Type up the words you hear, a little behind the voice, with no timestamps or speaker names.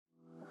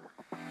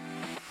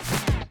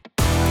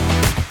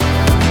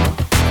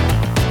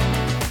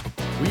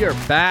We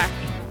are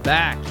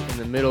back in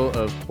the middle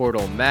of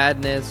Portal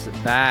Madness,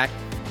 back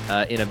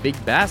in a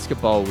big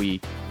basketball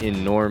week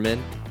in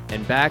Norman,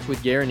 and back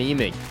with Garen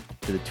Emig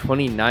for the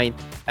 29th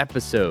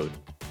episode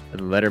of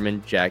the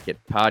Letterman Jacket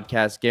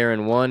podcast.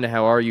 Garen, 1,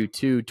 how are you?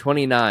 2,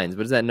 29s.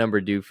 What does that number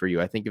do for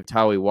you? I think of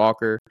Tawi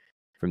Walker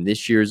from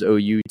this year's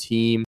OU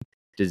team.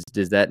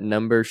 Does that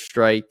number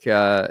strike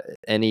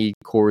any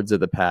chords of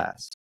the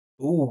past?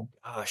 Ooh,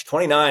 gosh,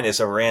 29 is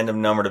a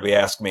random number to be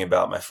asking me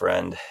about, my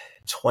friend.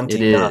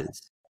 29. It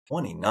is.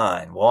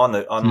 29.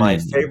 Well, on my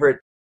favorite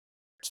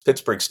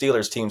Pittsburgh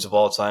Steelers teams of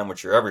all time,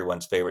 which are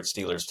everyone's favorite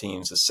Steelers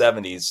teams, the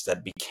 70s,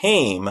 that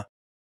became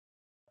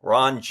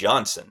Ron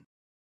Johnson,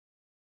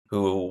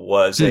 who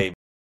was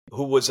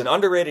an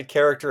underrated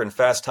character in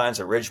Fast Times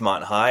at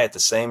Ridgemont High at the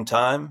same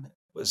time.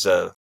 Was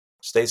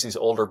Stacy's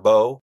older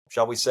beau,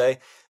 shall we say,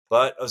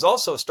 but was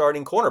also a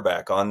starting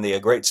cornerback on the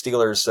great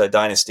Steelers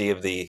dynasty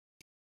of the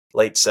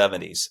late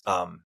 70s.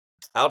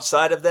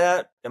 Outside of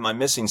that, am I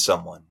missing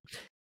someone?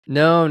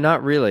 No,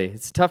 not really.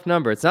 It's a tough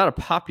number. It's not a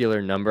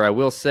popular number. I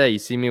will say, you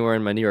see me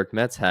wearing my New York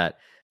Mets hat.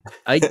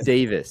 Ike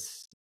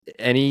Davis.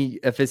 Any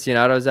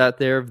aficionados out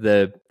there of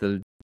the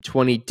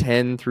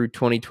 2010 through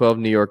 2012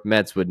 New York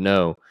Mets would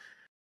know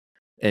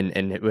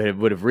and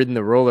would have ridden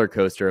the roller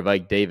coaster of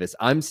Ike Davis.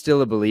 I'm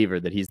still a believer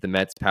that he's the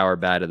Mets power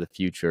bat of the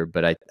future,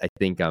 but I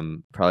think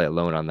I'm probably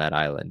alone on that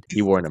island.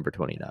 He wore number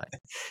 29.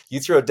 You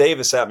throw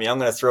Davis at me, I'm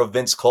going to throw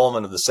Vince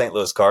Coleman of the St.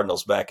 Louis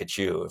Cardinals back at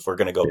you if we're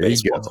going to go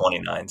baseball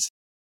 29s.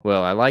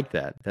 Well, I like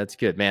that. That's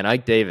good, man.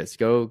 Ike Davis,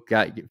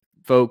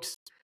 folks,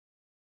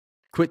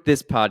 quit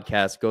this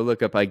podcast. Go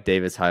look up Ike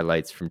Davis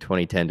highlights from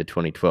 2010 to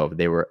 2012.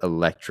 They were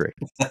electric.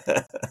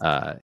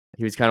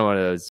 He was kind of one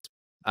of those,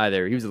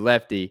 either he was a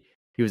lefty,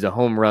 he was a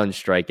home run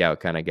strikeout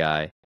kind of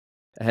guy,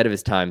 ahead of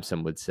his time,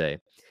 some would say.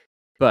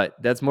 But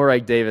that's more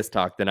Ike Davis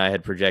talk than I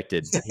had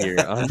projected here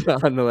on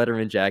the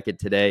Letterman Jacket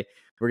today.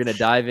 We're going to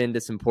dive into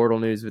some portal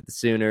news with the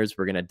Sooners.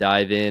 We're going to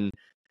dive in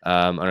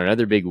on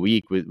another big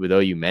week with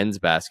OU men's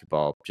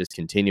basketball, just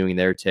continuing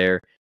their tear.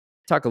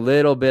 Talk a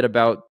little bit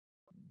about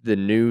the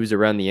news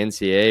around the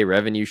NCAA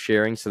revenue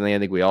sharing, something I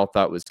think we all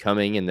thought was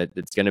coming and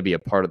that's going to be a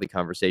part of the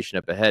conversation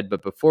up ahead.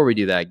 But before we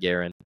do that,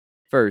 Garen,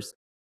 first,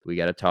 we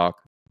got to talk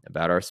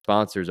about our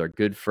sponsors, our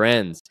good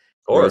friends,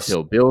 Rose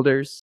Hill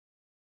Builders,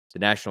 the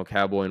National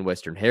Cowboy and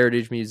Western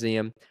Heritage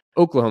Museum,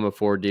 Oklahoma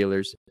Ford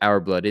Dealers, Our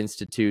Blood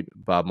Institute,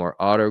 Bob Moore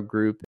Auto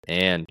Group,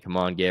 and, come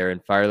on, Garen,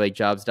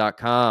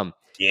 FireLakeJobs.com.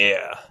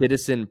 Yeah.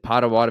 Citizen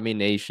Potawatomi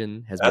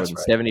Nation has more than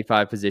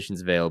 75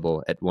 positions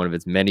available at one of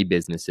its many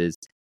businesses.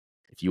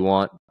 If you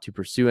want to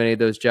pursue any of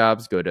those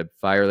jobs, go to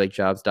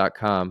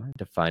FireLakeJobs.com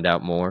to find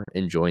out more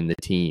and join the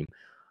team.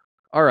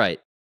 All right.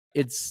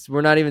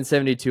 We're not even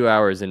 72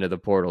 hours into the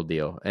portal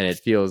deal, and it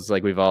feels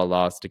like we've all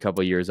lost a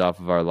couple years off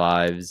of our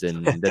lives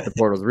and that the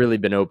portal's really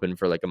been open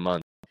for like a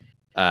month.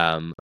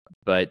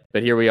 But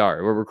here we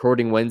are. We're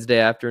recording Wednesday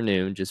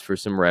afternoon, just for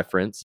some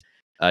reference.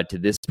 To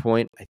this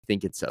point, I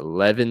think it's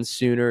 11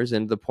 Sooners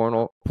into the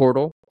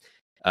portal.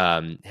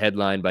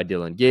 Headlined by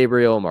Dillon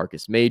Gabriel,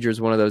 Marcus Majors,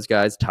 one of those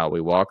guys,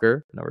 Tawi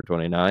Walker, number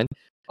 29,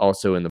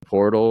 also in the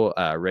portal,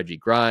 Reggie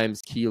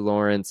Grimes, Key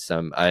Lawrence.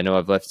 I know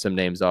I've left some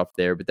names off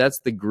there, but that's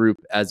the group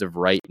as of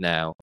right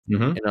now.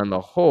 Mm-hmm. And on the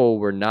whole,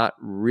 we're not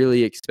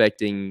really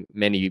expecting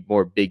many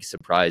more big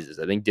surprises.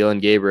 I think Dillon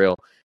Gabriel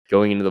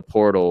going into the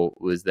portal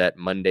was that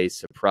Monday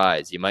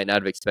surprise. You might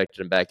not have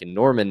expected him back in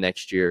Norman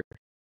next year,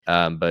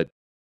 but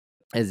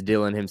as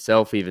Dillon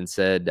himself even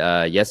said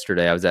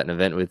yesterday, I was at an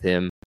event with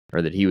him,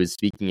 or that he was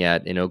speaking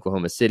at in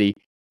Oklahoma City.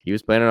 He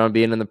was planning on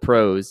being in the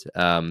pros.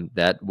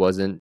 That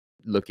wasn't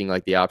looking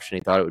like the option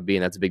he thought it would be,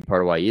 and that's a big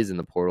part of why he is in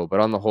the portal. But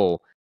on the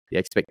whole, the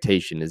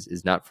expectation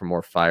is not for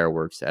more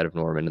fireworks out of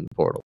Norman in the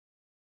portal.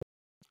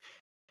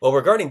 Well,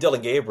 regarding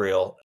Dillon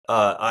Gabriel,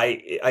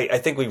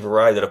 I think we've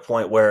arrived at a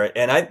point where,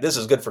 and this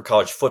is good for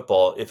college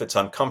football if it's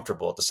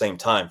uncomfortable at the same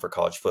time for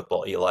college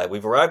football, Eli.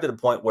 We've arrived at a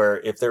point where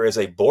if there is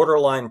a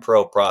borderline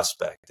pro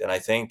prospect, and I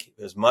think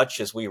as much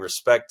as we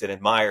respect and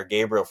admire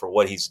Gabriel for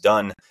what he's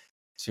done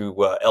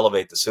to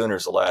elevate the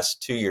Sooners the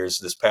last 2 years,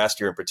 this past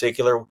year in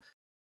particular,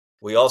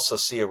 we also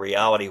see a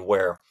reality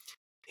where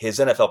his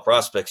NFL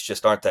prospects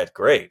just aren't that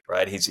great,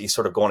 right? He's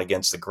sort of going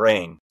against the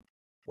grain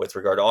with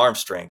regard to arm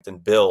strength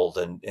and build,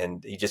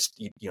 and he just,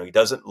 he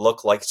doesn't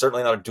look like,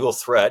 certainly not a dual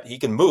threat. He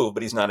can move,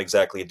 but he's not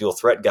exactly a dual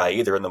threat guy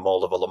either in the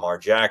mold of a Lamar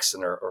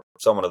Jackson or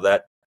someone of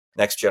that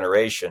next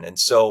generation. And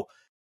so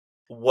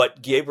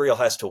what Gabriel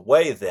has to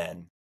weigh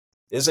then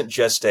isn't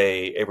just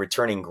a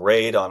returning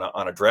grade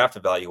on a draft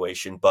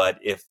evaluation, but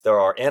if there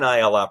are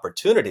NIL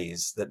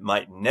opportunities that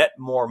might net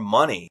more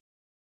money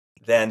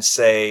than,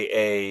 say,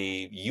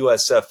 a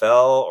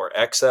USFL or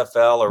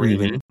XFL or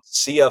even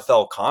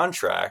CFL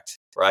contract,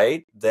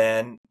 right?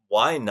 Then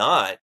why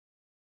not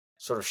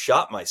sort of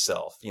shop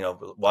myself?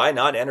 Why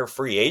not enter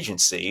free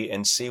agency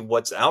and see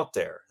what's out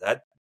there?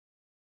 That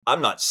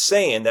I'm not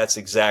saying that's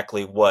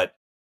exactly what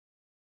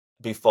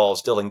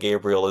befalls Dillon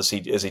Gabriel as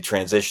he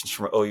transitions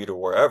from OU to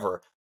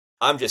wherever.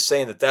 I'm just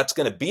saying that that's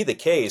going to be the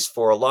case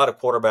for a lot of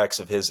quarterbacks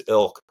of his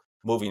ilk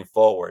moving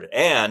forward.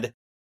 And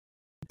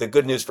the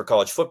good news for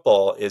college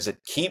football is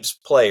it keeps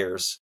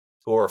players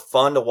who are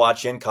fun to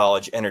watch in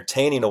college,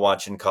 entertaining to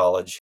watch in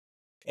college,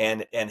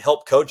 and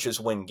help coaches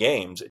win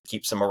games. It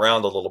keeps them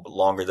around a little bit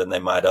longer than they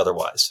might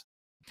otherwise.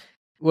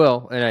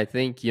 Well, and I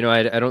think,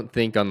 I don't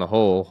think on the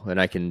whole,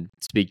 and I can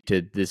speak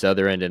to this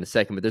other end in a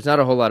second, but there's not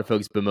a whole lot of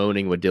folks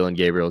bemoaning what Dillon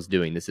Gabriel is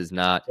doing. This is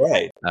not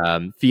Right.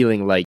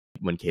 feeling like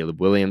when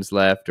Caleb Williams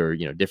left or,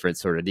 different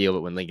sort of deal,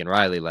 but when Lincoln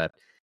Riley left.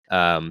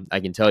 I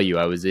can tell you,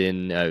 I was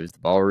in the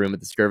ballroom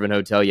at the Skirvin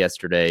Hotel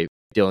yesterday.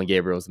 Dillon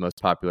Gabriel is the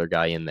most popular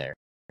guy in there.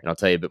 And I'll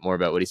tell you a bit more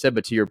about what he said.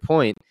 But to your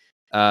point,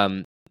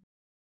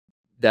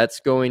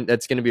 that's going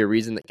to be a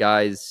reason that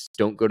guys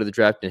don't go to the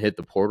draft and hit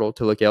the portal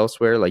to look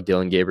elsewhere like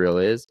Dillon Gabriel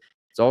is.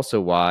 It's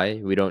also why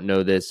we don't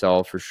know this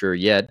all for sure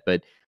yet,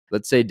 but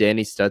let's say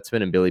Danny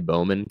Stutzman and Billy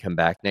Bowman come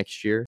back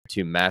next year.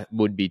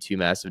 Would be two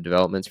massive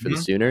developments for the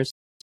Sooners.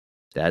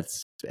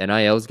 That's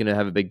NIL is going to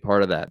have a big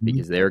part of that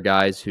because they're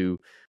guys who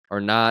are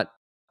not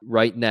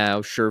right now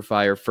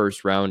surefire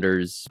first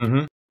rounders,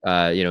 in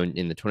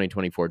the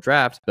 2024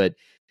 draft, but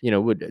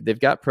they've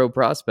got pro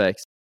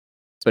prospects,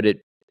 but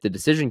the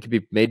decision could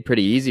be made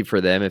pretty easy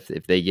for them if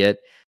they get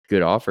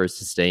good offers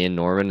to stay in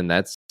Norman, and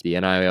that's the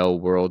NIL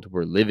world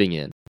we're living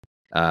in.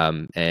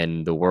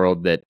 And the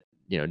world that,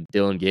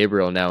 Dillon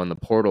Gabriel now in the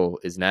portal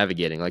is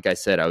navigating. Like I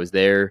said, I was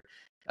there.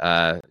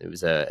 It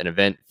was an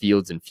event,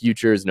 Fields and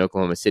Futures, an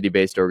Oklahoma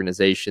City-based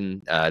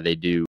organization. They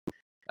do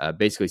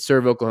basically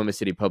serve Oklahoma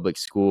City public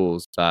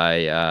schools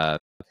by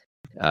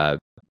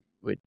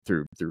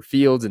through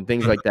fields and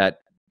things like that.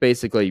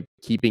 Basically,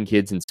 keeping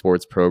kids in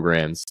sports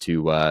programs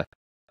to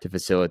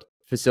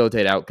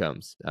facilitate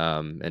outcomes.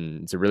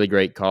 And it's a really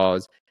great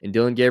cause. And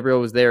Dillon Gabriel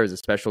was there as a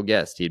special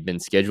guest. He had been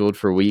scheduled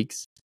for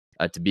weeks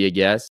to be a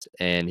guest,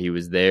 and he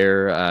was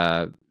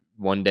there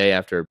one day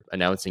after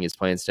announcing his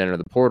plans to enter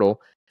the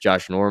portal.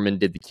 Josh Norman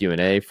did the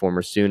Q&A,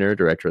 former Sooner,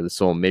 director of the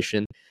Soul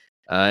Mission.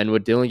 And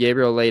what Dillon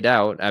Gabriel laid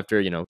out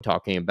after,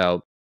 talking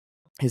about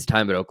his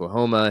time at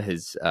Oklahoma,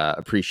 his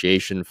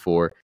appreciation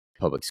for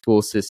public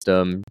school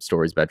system,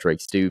 stories about Drake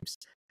Stoops,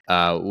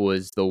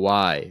 was the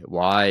why.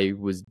 Why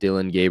was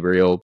Dillon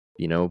Gabriel,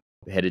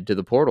 headed to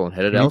the portal and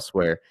headed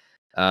elsewhere?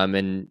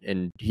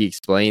 And he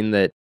explained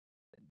that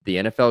the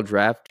NFL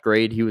draft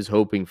grade he was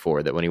hoping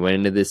for, that when he went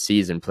into this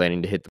season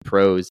planning to hit the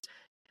pros,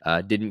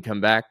 didn't come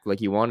back like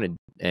he wanted,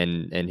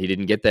 and he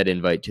didn't get that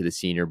invite to the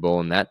Senior Bowl,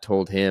 and that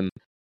told him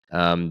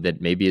that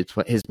maybe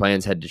his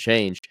plans had to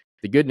change.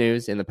 The good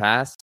news, in the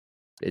past,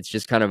 it's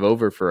just kind of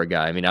over for a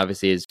guy. I mean,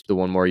 obviously, it's the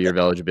one more year of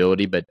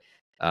eligibility, but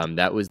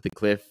that was the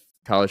cliff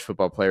college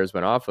football players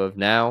went off of.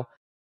 Now,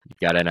 you've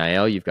got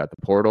NIL, you've got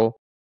the portal,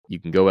 you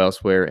can go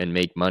elsewhere and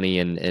make money.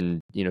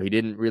 And he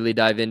didn't really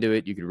dive into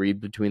it. You could read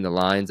between the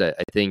lines. I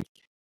think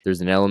there's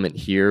an element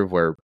here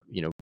where,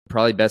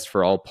 probably best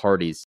for all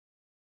parties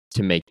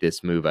to make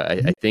this move.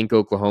 I think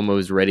Oklahoma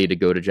is ready to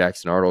go to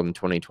Jackson Arnold in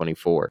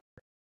 2024.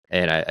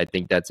 And I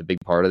think that's a big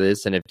part of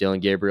this. And if Dillon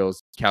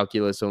Gabriel's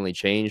calculus only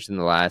changed in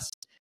the last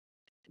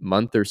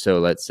month or so,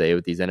 let's say,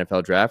 with these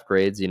NFL draft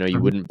grades,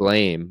 you wouldn't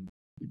blame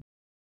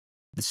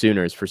the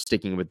Sooners for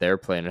sticking with their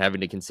plan and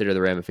having to consider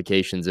the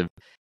ramifications of,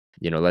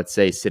 let's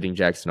say, sitting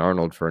Jackson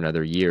Arnold for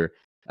another year.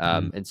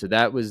 And so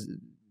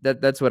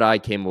that's what I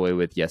came away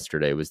with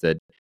yesterday, was that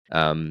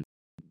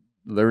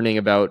learning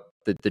about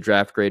the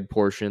draft grade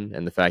portion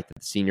and the fact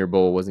that the Senior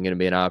Bowl wasn't going to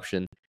be an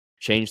option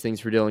changed things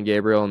for Dillon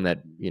Gabriel, and that,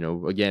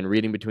 again,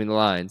 reading between the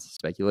lines,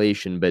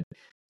 speculation, but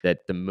that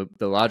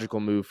the logical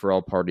move for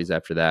all parties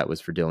after that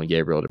was for Dillon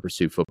Gabriel to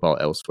pursue football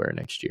elsewhere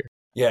next year.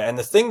 Yeah, and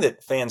the thing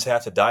that fans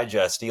have to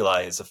digest,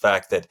 Eli, is the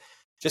fact that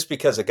just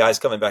because a guy's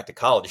coming back to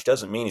college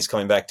doesn't mean he's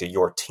coming back to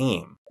your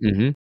team.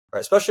 Right?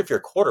 Especially if you're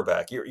a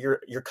quarterback,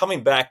 you're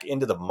coming back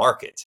into the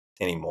market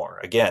anymore.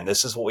 Again,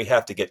 this is what we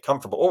have to get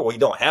comfortable, or we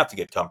don't have to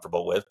get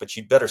comfortable with, but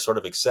you'd better sort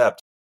of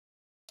accept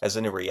as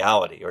a new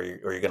reality, or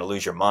you're going to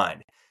lose your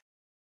mind.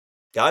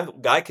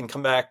 Guy can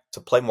come back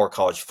to play more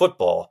college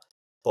football,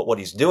 but what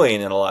he's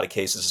doing in a lot of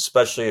cases,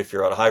 especially if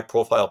you're at a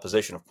high-profile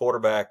position of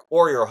quarterback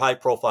or you're a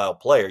high-profile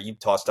player, you've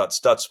tossed out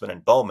Stutzman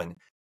and Bowman,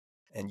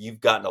 and you've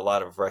gotten a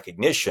lot of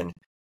recognition,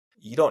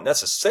 you don't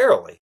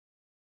necessarily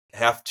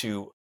have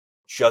to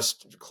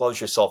just close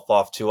yourself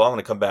off to, I'm going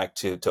to come back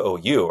to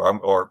OU,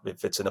 or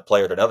if it's in a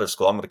player at another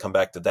school, I'm going to come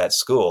back to that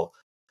school.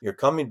 You're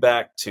coming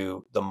back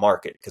to the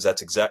market, because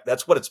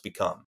that's what it's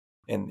become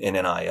in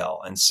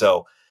NIL. And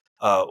so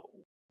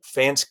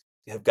fans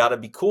have got to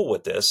be cool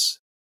with this,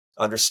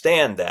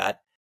 understand that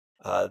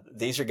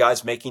these are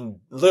guys making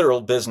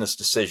literal business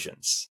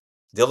decisions.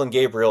 Dillon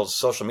Gabriel's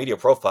social media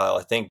profile,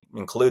 I think,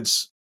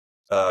 includes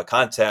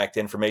contact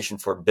information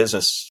for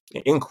business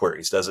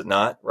inquiries, does it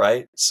not?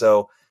 Right.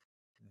 So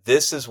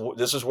this is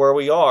where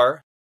we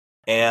are.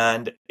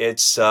 And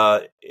it's,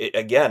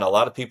 again, a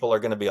lot of people are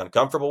going to be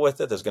uncomfortable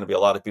with it. There's going to be a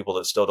lot of people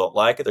that still don't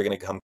like it. They're going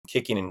to come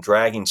kicking and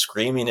dragging,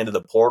 screaming into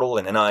the portal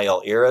in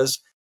NIL eras,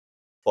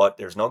 but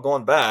there's no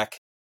going back.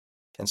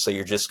 And so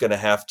you're just going to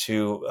have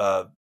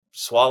to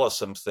swallow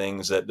some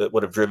things that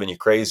would have driven you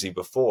crazy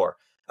before.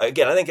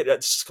 again, I think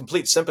it's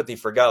complete sympathy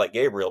for a guy like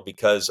Gabriel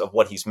because of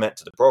what he's meant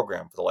to the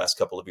program for the last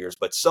couple of years.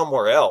 But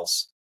somewhere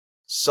else,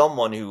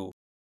 someone who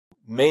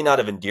may not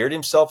have endeared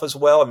himself as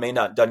well and may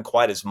not done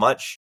quite as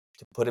much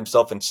to put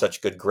himself in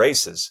such good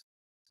graces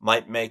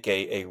might make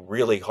a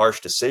really harsh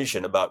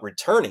decision about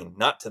returning,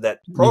 not to that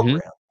program,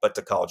 but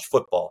to college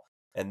football.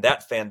 And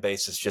that fan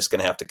base is just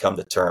going to have to come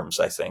to terms,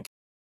 I think.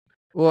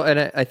 Well,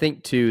 and I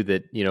think, too,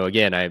 that,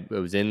 again, I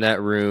was in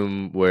that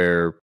room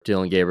where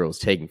Dillon Gabriel was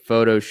taking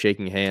photos,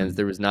 shaking hands.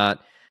 There was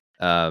not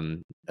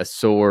a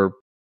sore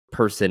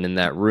person in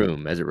that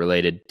room as it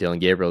related Dillon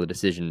Gabriel, the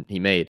decision he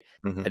made.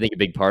 I think a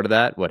big part of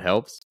that, what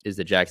helps, is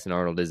that Jackson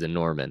Arnold is in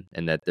Norman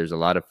and that there's a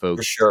lot of folks.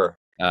 For sure.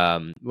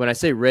 When I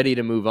say ready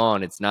to move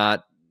on, it's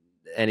not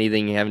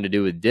anything having to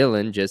do with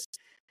Dillon, just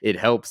it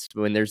helps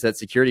when there's that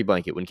security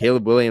blanket. When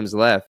Caleb Williams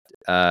left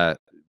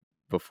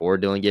before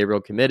Dillon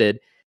Gabriel committed,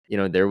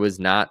 there was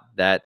not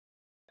that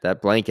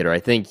blanket, or I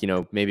think,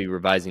 maybe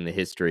revising the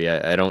history.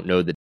 I don't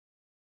know that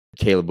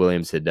Caleb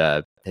Williams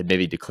had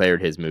maybe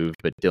declared his move,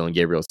 but Dillon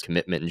Gabriel's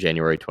commitment in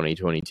January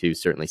 2022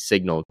 certainly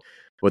signaled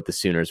what the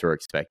Sooners were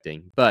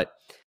expecting. But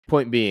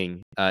point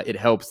being, it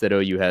helps that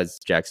OU has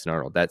Jackson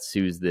Arnold. That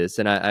soothes this.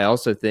 And I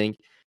also think,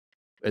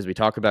 as we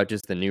talk about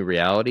just the new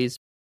realities,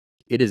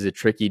 it is a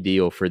tricky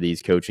deal for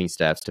these coaching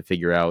staffs to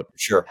figure out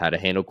how to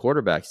handle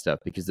quarterback stuff,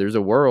 because there's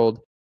a world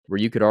where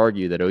you could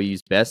argue that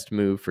OU's best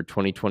move for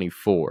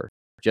 2024,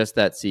 just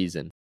that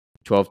season,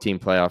 12-team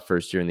playoff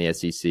first year in the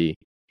SEC,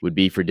 would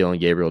be for Dillon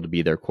Gabriel to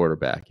be their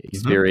quarterback.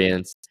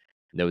 Experience,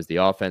 knows the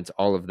offense,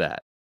 all of that.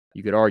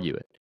 You could argue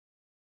it.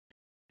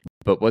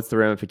 But what's the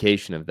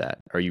ramification of that?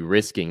 Are you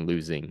risking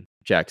losing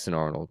Jackson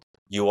Arnold?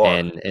 You are.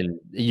 And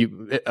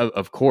you,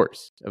 of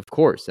course.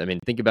 I mean,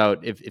 think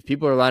about if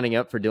people are lining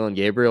up for Dillon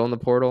Gabriel in the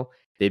portal,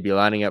 they'd be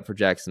lining up for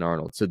Jackson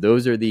Arnold. So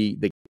those are the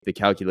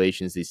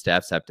calculations these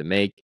staffs have to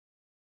make.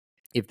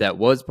 If that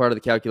was part of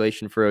the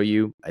calculation for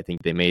OU, I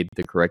think they made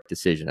the correct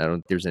decision. I don't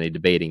think there's any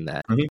debating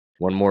that.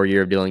 One more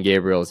year of Dillon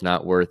Gabriel is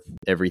not worth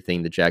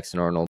everything that Jackson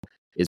Arnold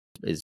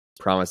is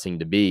promising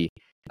to be.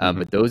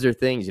 But those are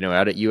things,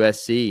 out at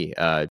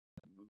USC,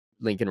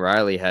 Lincoln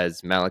Riley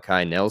has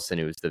Malachi Nelson,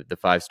 who's the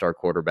 5-star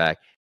quarterback.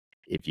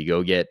 If you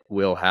go get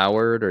Will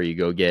Howard or you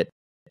go get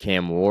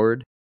Cam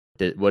Ward,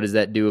 what does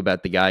that do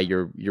about the guy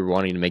you're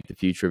wanting to make the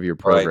future of your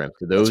program? Right.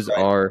 So those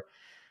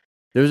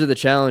are the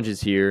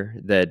challenges here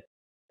that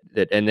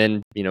and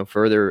then,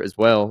 further as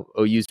well,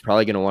 OU's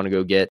probably going to want to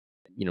go get,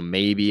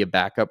 maybe a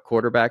backup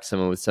quarterback,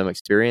 someone with some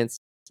experience.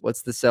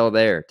 What's the sell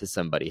there to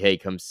somebody? Hey,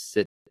 come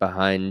sit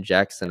behind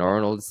Jackson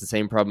Arnold. It's the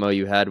same problem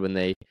OU had when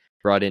they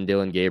brought in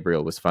Dillon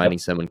Gabriel, was finding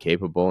someone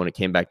capable, and it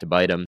came back to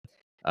bite them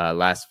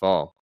last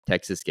fall.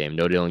 Texas game,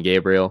 no Dillon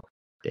Gabriel.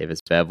 Davis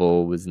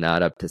Bevell was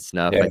not up to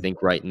snuff. I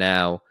think right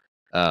now,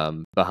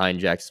 behind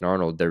Jackson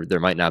Arnold, there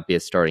might not be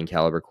a starting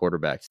caliber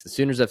quarterback. The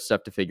Sooners have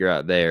stuff to figure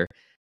out there.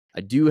 I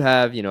do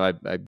have,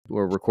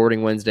 we're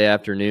recording Wednesday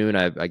afternoon.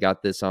 I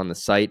got this on the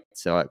site,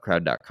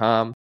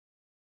 selloutcrowd.com.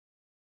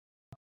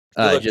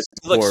 You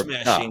look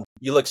smashing.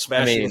 You look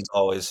smashing as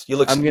always.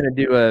 I'm going to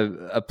do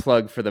a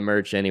plug for the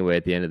merch anyway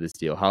at the end of this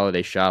deal.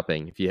 Holiday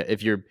shopping.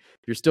 If you're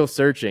still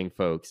searching,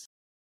 folks,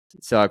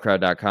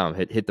 selloutcrowd.com.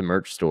 Hit the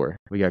merch store.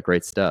 We got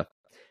great stuff.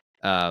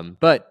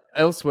 But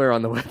elsewhere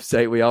on the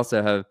website, we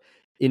also have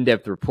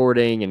in-depth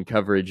reporting and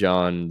coverage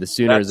on the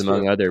Sooners,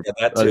 among other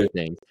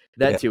things.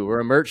 That too. We're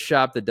a merch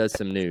shop that does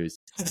some news.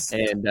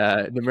 And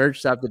the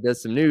merch shop that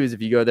does some news,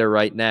 if you go there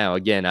right now,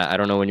 again, I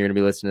don't know when you're going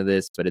to be listening to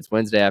this, but it's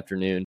Wednesday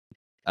afternoon.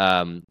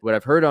 What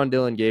I've heard on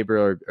Dillon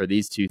Gabriel are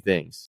these two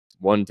things.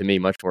 One, to me,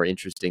 much more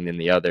interesting than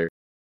the other,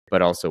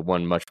 but also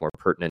one much more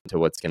pertinent to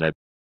what's going to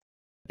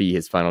be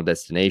his final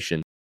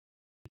destination.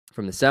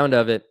 From the sound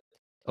of it,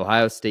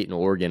 Ohio State and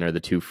Oregon are the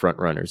two front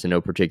runners in no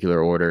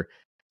particular order.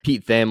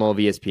 Pete Thamel of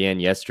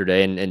ESPN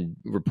yesterday and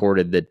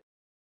reported that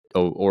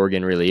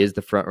Oregon really is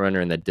the front runner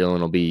and that Dillon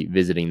will be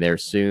visiting there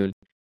soon.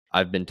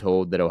 I've been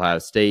told that Ohio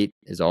State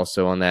is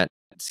also on that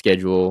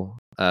schedule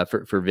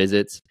for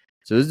visits.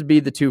 So those would be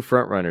the two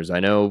front runners. I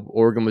know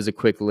Oregon was a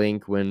quick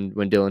link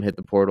when Dillon hit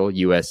the portal.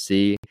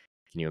 USC,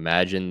 can you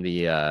imagine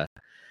the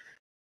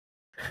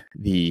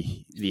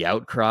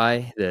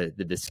outcry,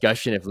 the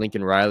discussion if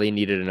Lincoln Riley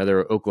needed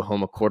another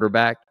Oklahoma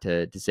quarterback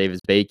to save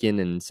his bacon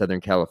in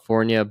Southern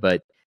California?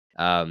 But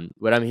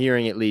what I'm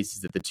hearing, at least,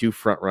 is that the two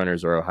front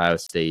runners are Ohio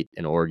State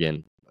and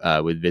Oregon,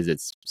 with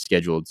visits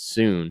scheduled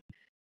soon.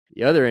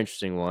 The other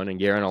interesting one, and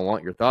Garen, I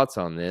want your thoughts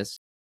on this.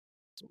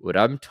 What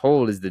I'm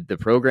told is that the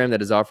program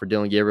that has offered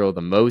Dillon Gabriel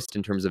the most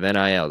in terms of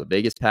NIL, the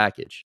biggest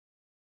package,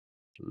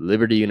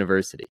 Liberty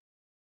University.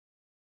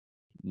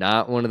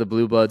 Not one of the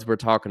blue bloods we're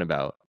talking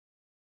about.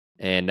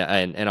 And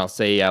I'll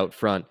say out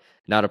front,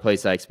 not a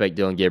place I expect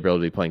Dillon Gabriel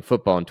to be playing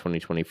football in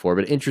 2024,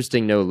 but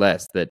interesting no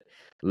less that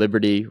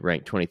Liberty,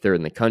 ranked 23rd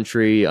in the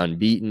country,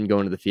 unbeaten,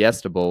 going to the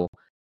Fiesta Bowl,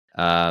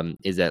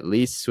 is at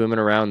least swimming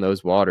around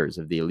those waters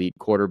of the elite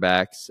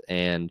quarterbacks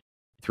and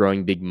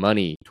throwing big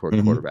money toward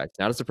quarterbacks.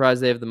 Not a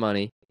surprise they have the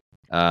money,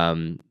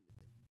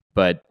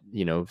 but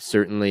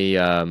certainly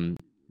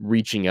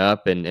reaching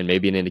up and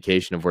maybe an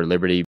indication of where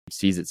Liberty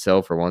sees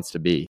itself or wants to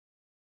be.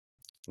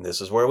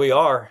 This is where we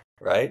are,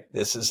 right?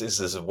 This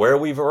is where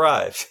we've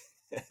arrived.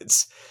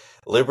 It's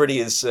Liberty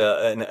is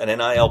an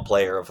NIL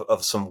player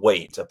of some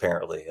weight,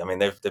 apparently. I mean,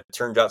 they've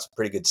turned out some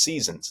pretty good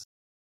seasons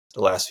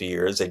the last few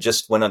years. They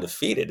just went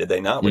undefeated, did they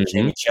not, with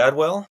Jamie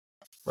Chadwell,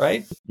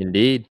 right?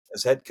 Indeed.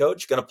 As head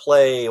coach, going to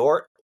play,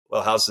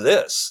 well, how's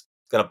this?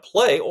 Going to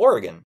play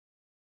Oregon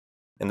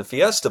in the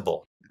Fiesta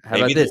Bowl. How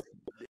about this?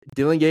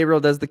 Dillon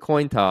Gabriel does the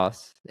coin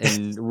toss,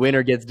 and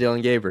winner gets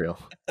Dillon Gabriel.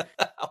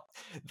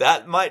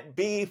 That might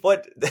be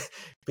what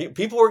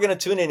people were going to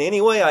tune in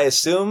anyway, I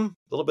assume.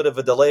 A little bit of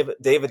a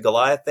David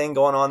Goliath thing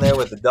going on there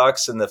with the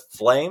Ducks and the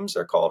Flames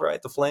are called,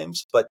 right? The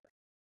Flames. But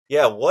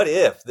yeah, what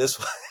if this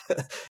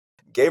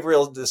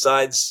Gabriel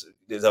decides,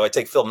 do I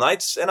take Phil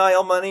Knight's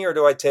NIL money or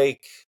do I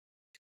take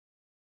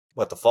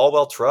the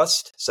Falwell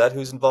Trust? Is that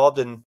who's involved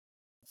in?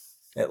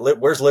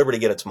 Where's Liberty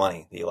get its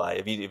money, Eli?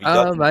 Have you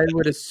I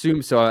would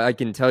assume so. I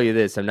can tell you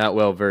this: I'm not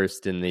well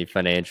versed in the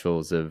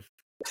financials of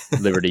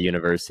Liberty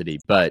University,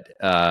 but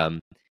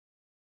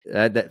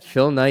that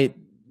Phil Knight,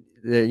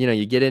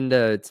 you get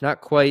into, it's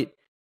not quite,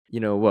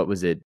 what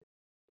was it?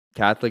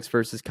 Catholics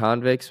versus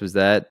convicts? Was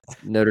that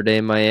Notre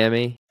Dame,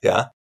 Miami?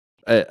 Yeah,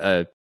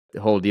 a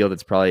whole deal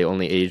that's probably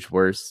only aged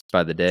worse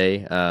by the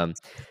day.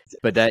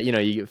 But that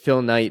you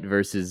Phil Knight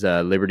versus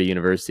Liberty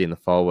University and the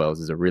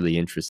Falwells is a really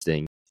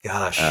interesting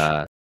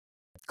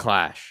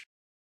clash.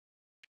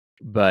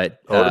 But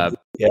to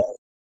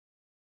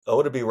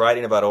be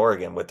writing about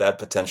Oregon with that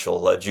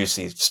potential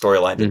juicy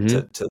storyline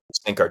to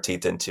sink our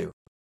teeth into.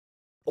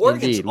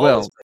 Oregon's Indeed.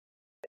 Well,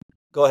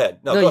 go ahead.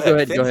 Go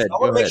ahead. I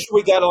want to make sure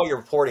we got all your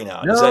reporting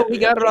out. No, we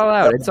got it all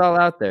out. It's all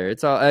out there.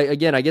 It's all,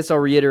 again, I guess I'll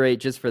reiterate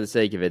just for the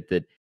sake of it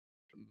that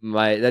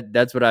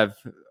that's what I've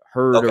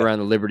heard around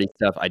the Liberty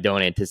stuff. I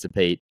don't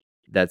anticipate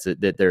that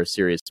they're a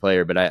serious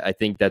player, but I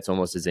think that's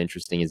almost as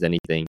interesting as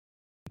anything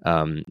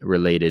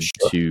related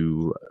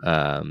to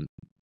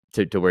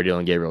where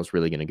Dillon Gabriel is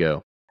really going to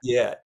go.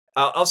 Yeah,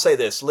 I'll say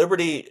this: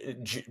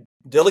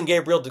 Dillon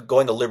Gabriel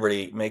going to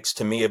Liberty makes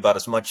to me about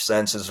as much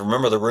sense as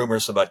remember the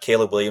rumors about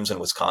Caleb Williams in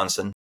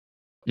Wisconsin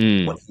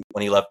when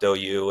he left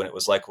OU, and it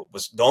was like,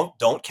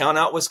 don't count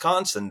out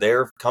Wisconsin.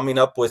 They're coming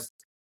up with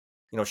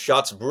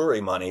Schatz Brewery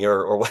money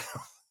or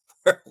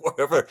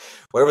wherever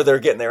they're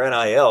getting their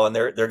NIL, and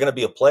they're going to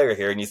be a player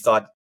here. And you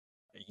thought,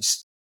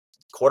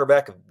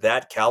 quarterback of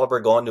that caliber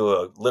going to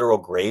a literal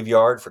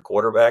graveyard for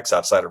quarterbacks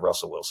outside of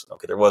Russell Wilson.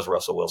 Okay, there was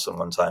Russell Wilson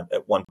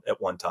at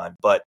one time,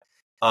 but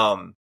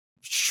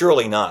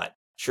surely not.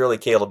 Surely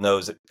Caleb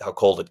knows how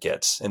cold it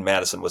gets in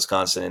Madison,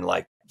 Wisconsin in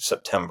like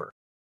September.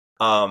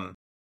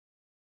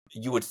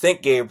 You would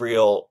think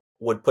Gabriel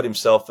would put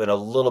himself in a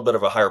little bit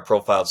of a higher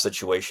profile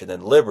situation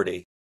than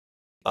Liberty.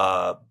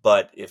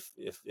 But if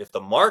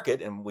the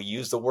market, and we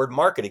use the word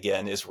market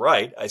again, is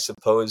right, I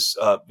suppose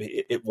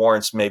it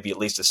warrants maybe at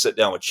least a sit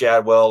down with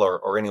Chadwell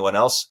or anyone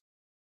else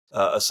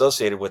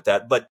associated with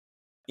that. But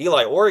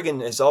Eli,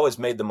 Oregon has always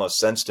made the most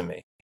sense to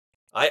me.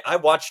 I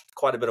watched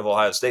quite a bit of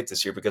Ohio State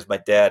this year because my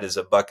dad is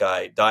a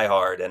Buckeye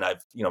diehard, and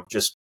I've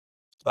just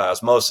by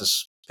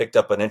osmosis picked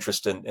up an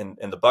interest in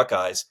the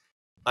Buckeyes.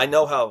 I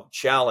know how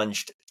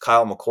challenged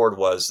Kyle McCord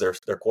was,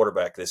 their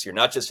quarterback this year,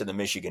 not just in the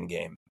Michigan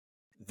game.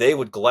 They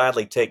would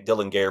gladly take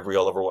Dillon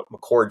Gabriel over what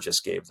McCord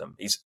just gave them.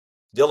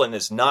 Dillon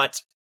is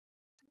not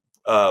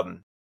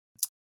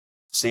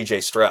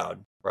C.J.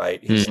 Stroud,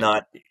 right? He's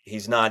not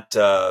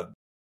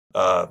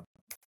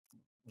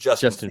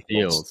Justin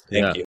Fields.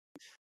 Thank you.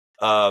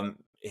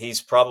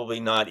 He's probably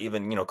not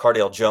even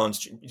Cardale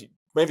Jones.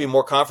 Maybe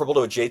more comparable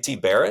to a J.T.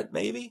 Barrett,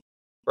 maybe,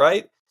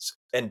 right?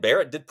 And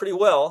Barrett did pretty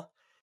well.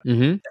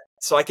 Mm-hmm.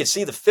 So I could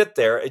see the fit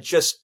there. It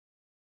just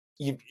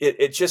you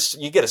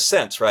get a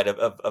sense, right,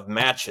 of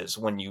matches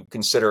when you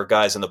consider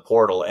guys in the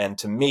portal. And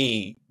to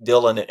me,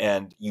 Dillon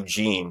and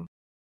Eugene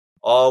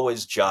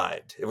always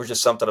jived. It was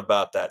just something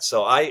about that.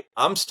 So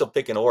I'm still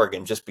picking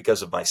Oregon just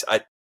because of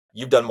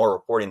you've done more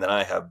reporting than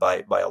I have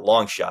by a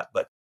long shot,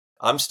 but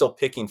I'm still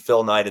picking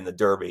Phil Knight in the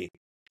Derby.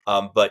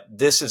 But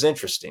this is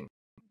interesting.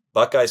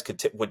 Buckeyes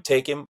would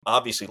take him.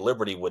 Obviously,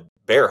 Liberty would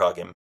bear hug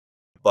him,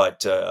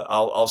 but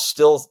I'll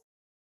still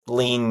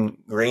lean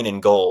green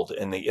and gold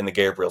in the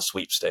Gabriel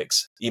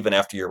sweepstakes, even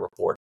after your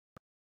report.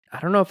 I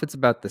don't know if it's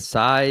about the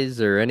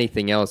size or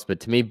anything else, but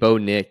to me, Bo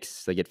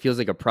Nix, it feels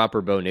like a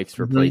proper Bo Nix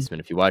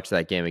replacement. If you watch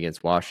that game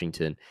against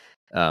Washington,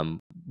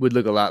 would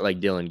look a lot like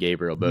Dillon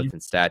Gabriel, both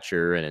in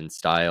stature and in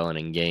style and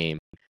in game.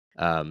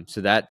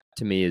 So that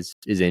to me is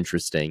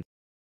interesting.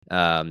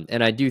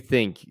 And I do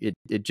think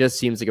it just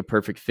seems like a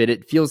perfect fit.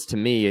 It feels to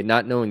me,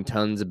 not knowing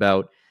tons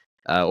about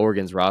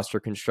Oregon's roster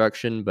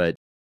construction, but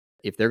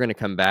if they're going to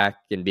come back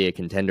and be a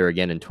contender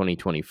again in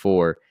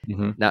 2024,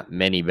 not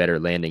many better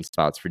landing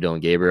spots for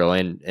Dillon Gabriel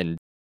and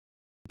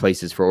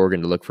places for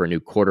Oregon to look for a new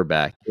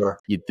quarterback,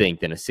 you'd think,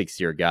 than a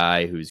 6-year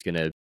guy who's going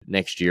to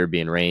next year be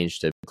in range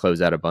to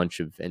close out a bunch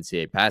of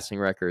NCAA passing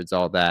records.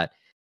 All that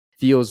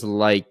feels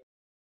like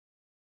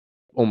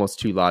almost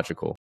too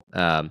logical.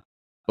 But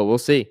we'll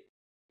see.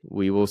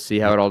 We will see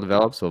how it all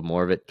develops. We'll have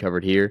more of it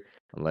covered here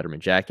on Letterman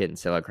Jacket and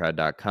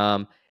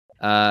selloutcrowd.com.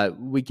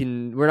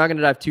 We're not going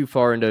to dive too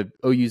far into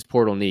OU's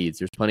portal needs.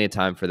 There's plenty of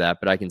time for that,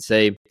 but I can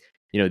say,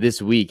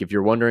 this week, if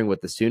you're wondering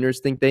what the Sooners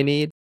think they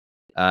need,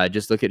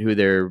 just look at who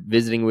they're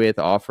visiting with,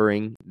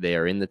 offering. They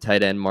are in the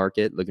tight end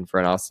market, looking for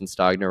an Austin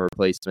Stogner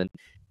replacement.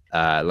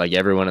 Like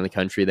everyone in the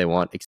country, they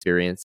want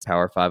experienced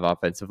Power 5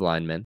 offensive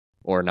linemen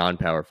or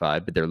non-Power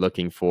 5, but they're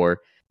looking for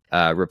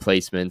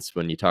replacements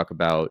when you talk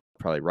about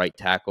probably right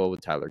tackle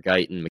with Tyler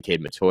Guyton,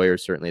 McCade Matoyer,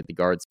 certainly at the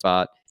guard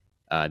spot.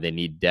 They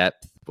need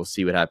depth. We'll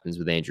see what happens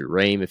with Andrew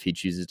Rame if he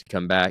chooses to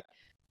come back.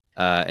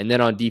 And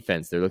then on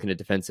defense, they're looking at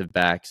defensive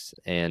backs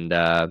and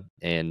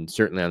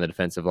certainly on the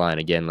defensive line,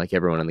 again, like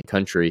everyone in the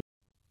country.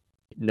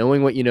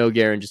 Knowing what you know,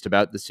 Garen, just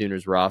about the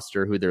Sooners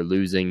roster, who they're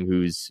losing,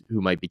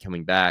 who might be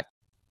coming back,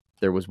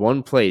 there was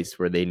one place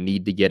where they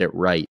need to get it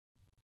right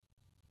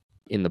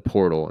in the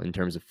portal in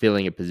terms of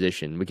filling a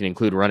position. We can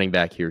include running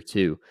back here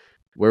too.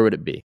 Where would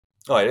it be?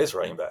 Oh, it is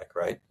running back,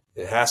 right?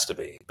 It has to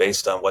be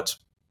based on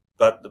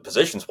but the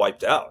position's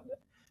wiped out.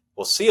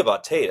 We'll see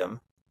about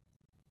Tatum.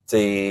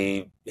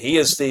 He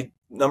is the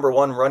number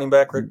one running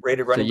back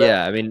rated running back.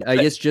 Yeah, I mean, I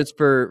guess just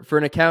for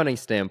an accounting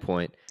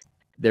standpoint,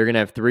 they're going to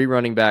have 3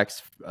 running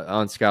backs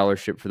on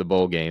scholarship for the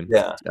bowl game.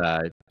 Yeah.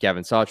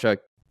 Gavin Sawchuk,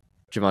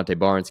 Javonte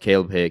Barnes,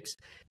 Caleb Hicks.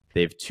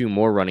 They have 2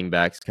 more running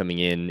backs coming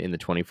in the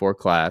 24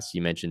 class.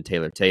 You mentioned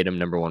Taylor Tatum,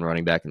 number 1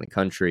 running back in the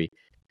country,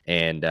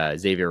 and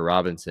Xavier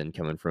Robinson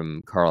coming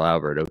from Carl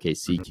Albert,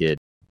 OKC kid.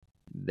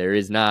 There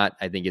is not,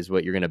 I think is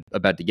what you're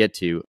about to get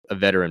to, a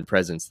veteran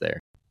presence there.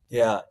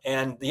 Yeah,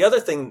 and the other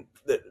thing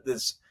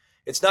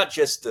it's not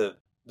just the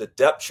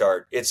depth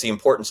chart, it's the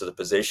importance of the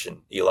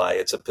position, Eli.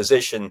 It's a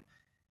position,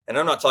 and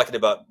I'm not talking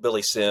about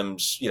Billy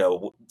Sims,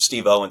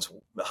 Steve Owens,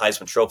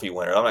 Heisman Trophy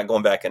winner. I'm not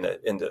going back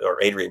into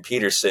or Adrian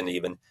Peterson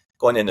even,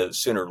 going into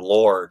Sooner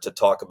lore to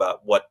talk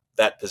about what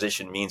that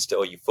position means to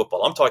OU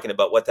football. I'm talking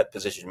about what that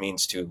position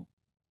means to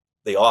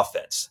the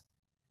offense.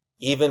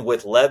 Even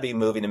with Levy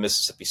moving to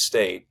Mississippi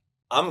State,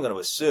 I'm going to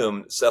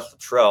assume Seth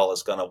Luttrell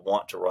is going to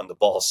want to run the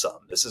ball some.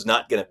 This is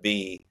not going to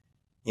be,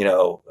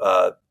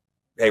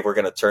 hey, we're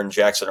going to turn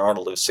Jackson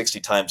Arnold loose 60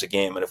 times a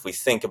game. And if we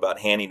think about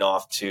handing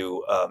off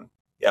to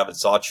Gavin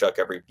Sawchuk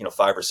every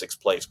 5 or 6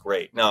 plays,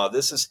 great. No,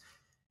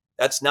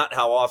 that's not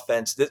how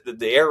offense.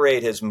 The air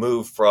raid has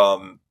moved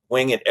from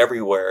wing it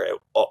everywhere,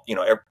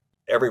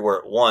 everywhere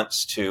at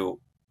once to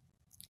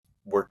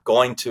we're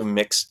going to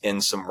mix in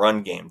some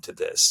run game to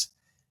this.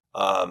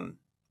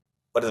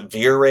 What is it,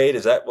 veer raid?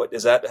 Is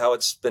that how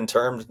it's been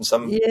termed in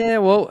some? Yeah,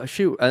 well,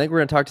 shoot, I think we're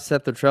going to talk to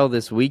Seth Luttrell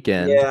this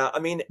weekend. Yeah, I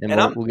mean,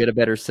 and we'll get a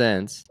better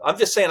sense. I'm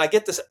just saying, I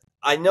get this.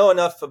 I know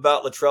enough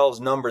about Luttrell's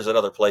numbers at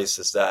other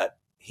places that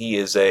he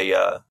is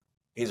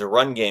he's a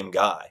run game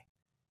guy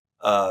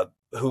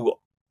who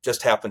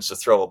just happens to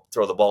throw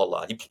the ball a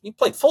lot. He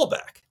played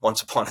fullback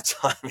once upon a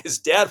time. His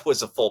dad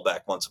was a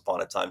fullback once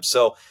upon a time.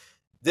 So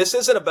this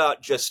isn't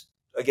about just,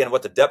 again,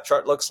 what the depth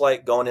chart looks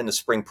like going into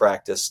spring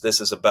practice.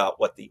 This is about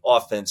what the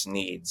offense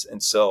needs.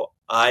 And so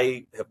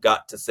I have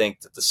got to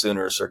think that the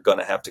Sooners are going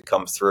to have to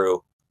come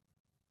through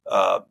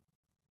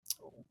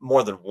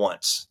more than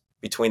once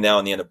between now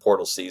and the end of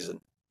portal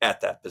season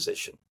at that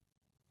position.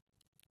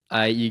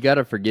 You got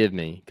to forgive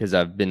me because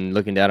I've been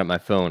looking down at my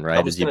phone, right?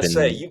 I was going to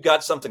say, you've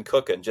got something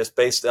cooking just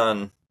based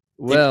on...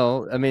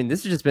 Well, I mean,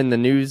 this has just been the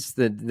news,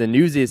 the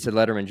newsiest of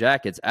Letterman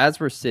Jackets. As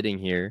we're sitting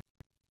here,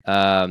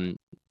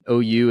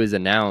 OU has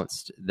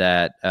announced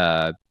that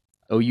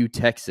OU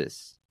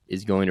Texas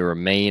is going to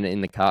remain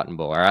in the Cotton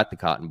Bowl, or at the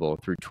Cotton Bowl,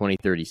 through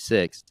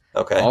 2036.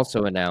 Okay.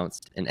 Also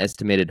announced an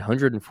estimated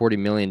 $140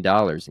 million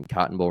in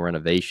Cotton Bowl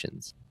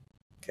renovations.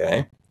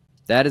 Okay.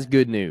 That is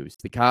good news.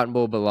 The Cotton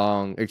Bowl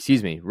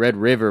Red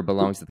River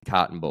belongs at the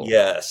Cotton Bowl.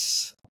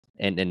 Yes.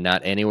 And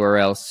not anywhere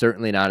else,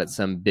 certainly not at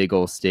some big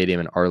old stadium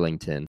in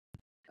Arlington.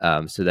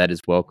 So that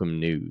is welcome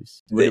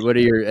news. What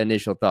are your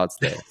initial thoughts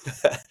there?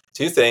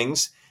 2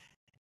 things.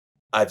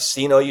 I've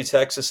seen OU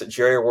Texas at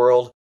Jerry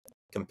World.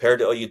 Compared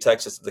to OU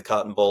Texas at the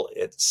Cotton Bowl,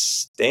 it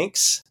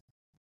stinks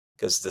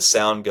because the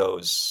sound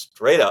goes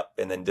straight up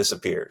and then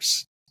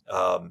disappears.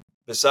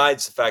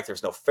 Besides the fact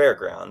there's no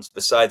fairgrounds,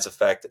 besides the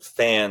fact that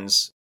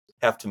fans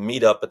have to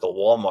meet up at the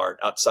Walmart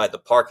outside the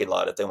parking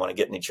lot if they want to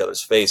get in each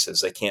other's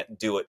faces. They can't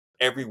do it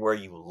everywhere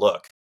you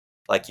look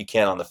like you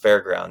can on the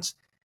fairgrounds.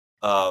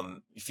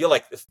 It feels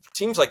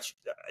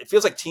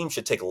like teams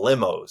should take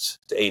limos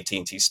to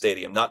AT&T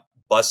Stadium, not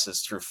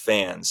buses through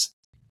fans.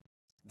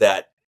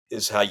 That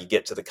is how you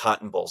get to the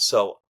Cotton Bowl.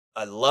 So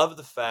I love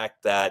the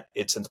fact that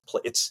it's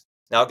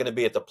now going to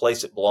be at the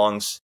place it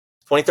belongs.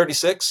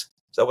 2036? Is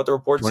that what the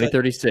report said?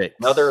 2036.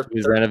 Another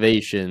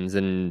renovations,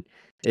 and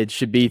it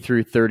should be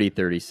through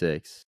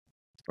 3036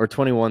 or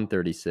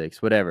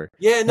 2136, whatever.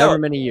 Yeah, no. However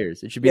many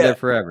years. It should be there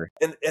forever.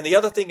 And the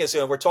other thing is,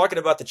 we're talking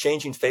about the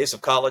changing face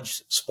of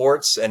college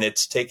sports, and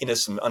it's taking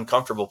us some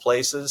uncomfortable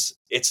places.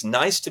 It's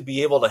nice to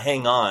be able to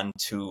hang on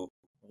to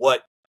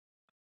what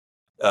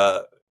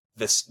the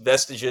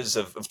vestiges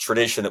of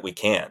tradition that we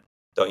can,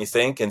 don't you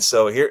think? And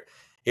so here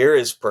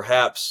is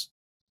perhaps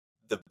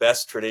the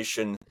best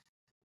tradition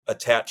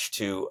attached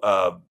to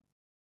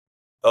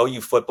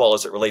OU football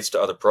as it relates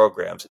to other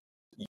programs.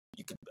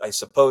 You could, I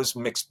suppose,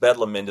 mix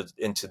Bedlam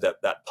into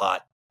that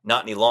pot.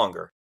 Not any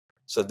longer.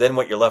 So then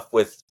what you're left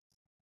with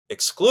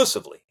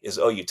exclusively is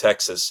OU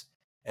Texas,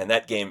 and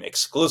that game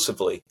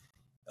exclusively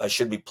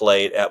should be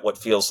played at what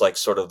feels like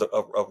sort of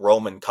a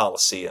Roman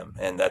Coliseum,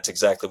 and that's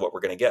exactly what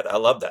we're going to get. I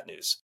love that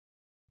news.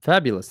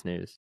 Fabulous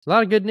news. A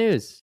lot of good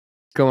news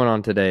going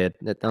on today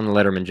on the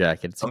Letterman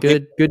Jacket. It's a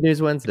good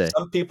news Wednesday.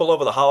 Some people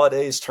over the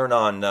holidays turn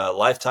on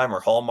Lifetime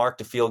or Hallmark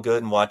to feel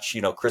good and watch,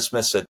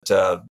 Christmas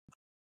at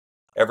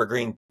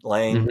Evergreen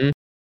Lane,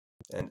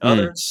 and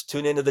others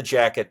tune into the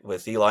Jacket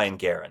with Eli and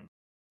Garen.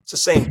 It's the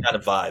same kind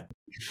of vibe.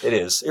 It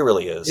is. It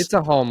really is. It's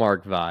a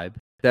Hallmark vibe.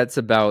 That's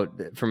about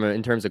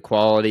in terms of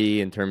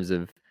quality, in terms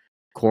of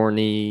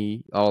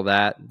corny, all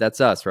that.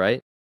 That's us, right?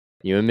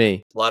 You and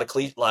me. A lot of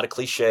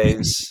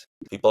cliches.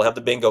 People have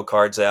the bingo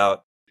cards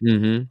out.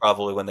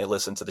 Probably when they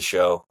listen to the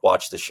show,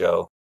 watch the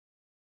show.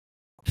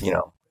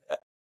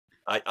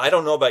 I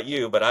don't know about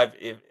you, but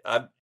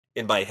I'm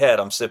in my head,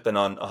 I'm sipping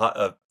on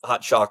a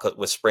hot chocolate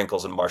with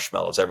sprinkles and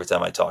marshmallows every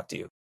time I talk to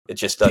you. It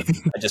just doesn't.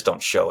 I just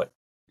don't show it.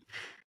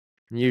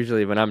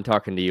 Usually, when I'm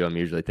talking to you, I'm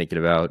usually thinking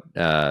about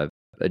a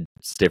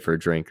stiffer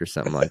drink or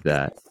something like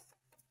that.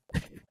 I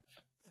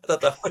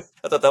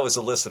thought that was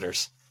the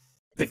listeners.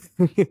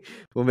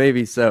 Well,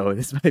 maybe so.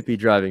 This might be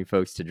driving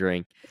folks to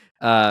drink.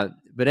 But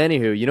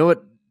anywho, you know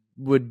what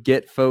would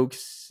get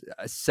folks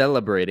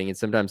celebrating, and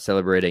sometimes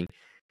celebrating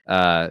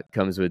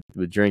comes with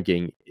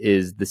drinking,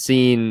 is the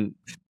scene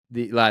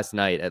last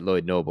night at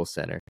Lloyd Noble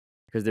Center.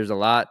 Because there's a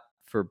lot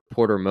for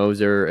Porter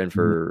Moser and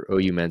for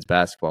OU men's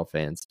basketball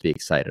fans to be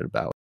excited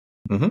about.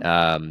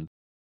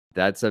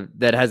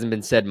 That hasn't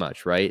been said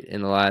much, right,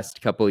 in the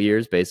last couple of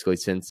years, basically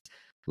since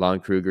Lon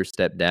Kruger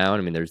stepped down.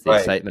 I mean, there's the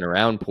excitement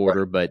around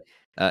Porter, but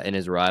and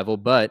his rival.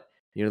 But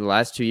the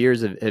last 2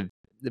 years have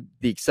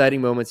the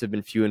exciting moments have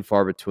been few and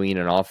far between,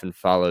 and often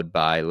followed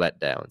by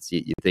letdowns.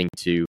 You think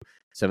to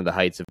some of the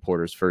heights of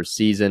Porter's first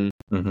season,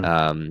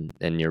 and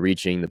you're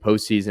reaching the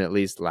postseason. At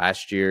least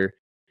last year,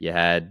 you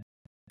had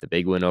the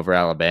big win over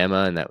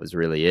Alabama, and that was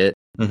really it.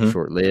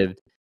 Short-lived.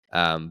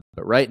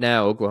 But right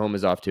now,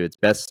 Oklahoma's off to its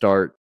best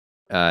start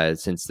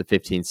since the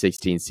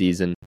 15-16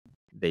 season.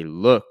 They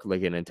look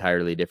like an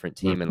entirely different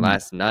team. And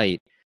last night,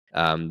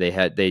 they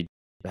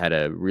had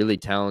a really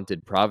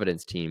talented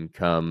Providence team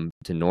come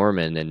to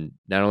Norman. And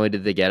not only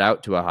did they get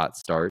out to a hot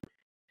start,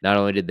 not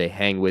only did they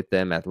hang with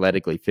them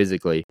athletically,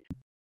 physically,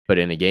 but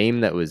in a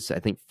game that was, I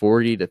think,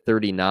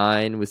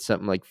 40-39 with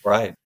something like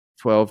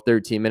 12,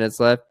 13 minutes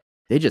left,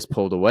 they just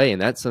pulled away.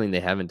 And that's something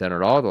they haven't done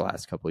at all the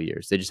last couple of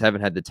years. They just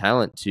haven't had the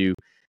talent to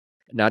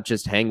not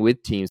just hang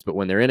with teams, but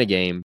when they're in a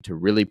game, to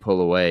really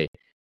pull away.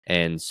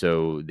 And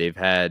so they've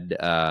had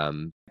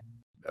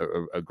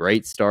a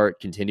great start,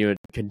 continued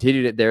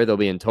it there. They'll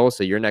be in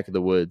Tulsa, your neck of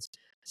the woods,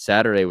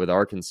 Saturday with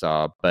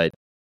Arkansas. But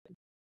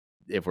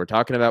if we're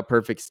talking about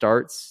perfect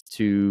starts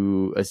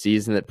to a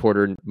season that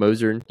Porter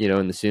Moser,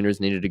 and the Sooners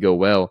needed to go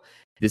well,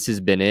 this has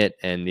been it.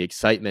 And the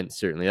excitement,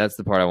 certainly, that's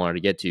the part I wanted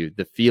to get to,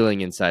 the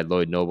feeling inside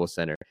Lloyd Noble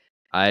Center.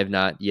 I have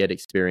not yet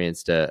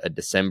experienced a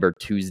December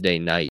Tuesday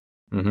night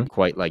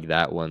quite like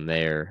that one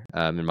there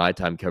in my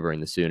time covering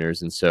the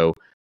Sooners. And so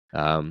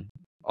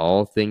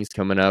all things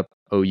coming up,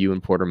 OU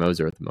and Porter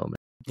Moser at the moment.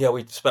 Yeah,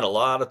 we spent a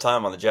lot of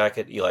time on the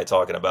Jacket, Eli,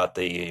 talking about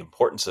the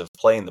importance of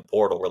playing the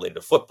portal related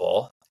to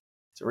football.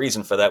 There's a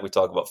reason for that. We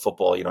talk about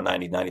football,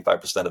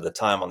 90-95% of the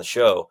time on the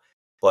show,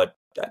 but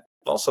that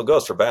also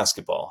goes for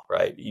basketball,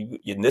 right? You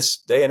in this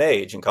day and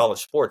age in college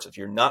sports, if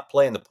you're not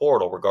playing the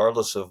portal,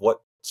 regardless of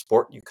what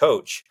sport you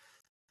coach,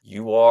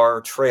 you are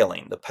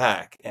trailing the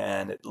pack.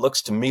 And it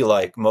looks to me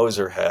like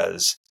Moser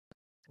has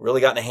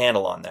really gotten a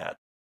handle on that.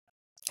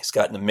 He's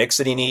gotten the mix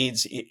that he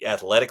needs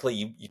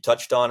athletically. You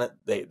touched on it.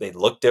 They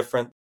look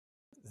different.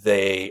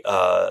 They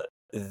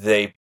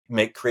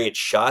create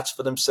shots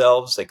for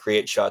themselves. They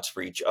create shots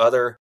for each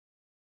other.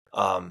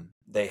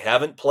 They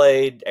haven't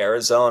played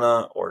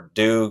Arizona or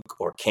Duke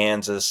or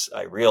Kansas,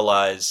 I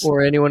realize,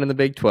 or anyone in the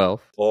Big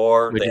 12.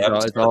 Or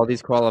all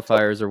these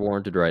qualifiers are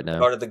warranted right now.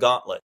 Part of the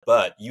gauntlet,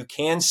 but you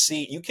can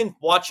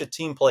watch a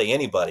team play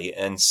anybody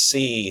and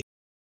see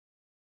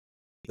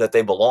that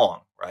they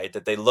belong, right?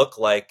 That they look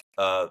like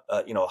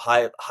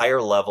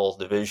higher level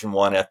Division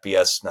I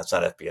FBS. That's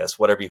not FBS,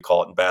 whatever you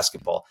call it in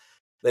basketball.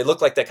 They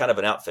look like that kind of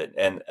an outfit,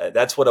 and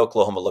that's what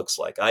Oklahoma looks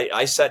like.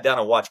 I sat down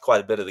and watched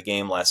quite a bit of the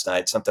game last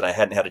night, something I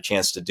hadn't had a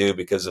chance to do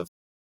because of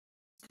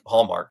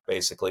Hallmark,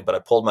 basically. But I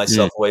pulled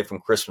myself away from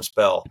Christmas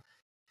Bell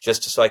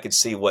just so I could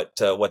see what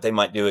they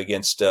might do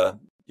against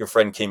your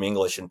friend Kim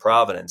English in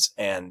Providence.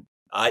 And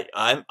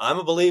I'm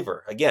a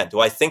believer. Again, do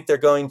I think they're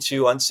going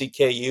to unseat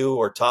KU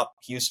or top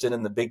Houston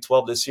in the Big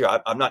 12 this year?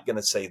 I'm not going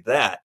to say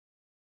that.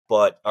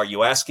 But are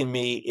you asking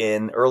me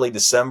in early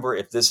December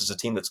if this is a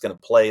team that's going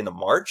to play into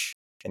March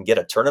and get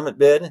a tournament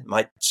bid,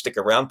 might stick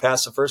around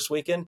past the first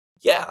weekend?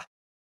 Yeah.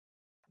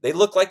 They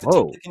look like the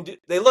team that can do.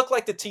 They look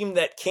like the team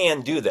that can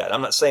do that.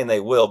 I'm not saying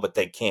they will, but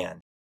they can.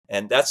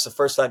 And that's the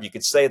first time you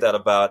could say that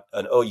about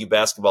an OU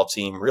basketball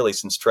team really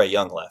since Trae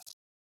Young left.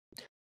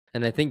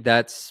 And I think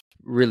that's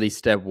really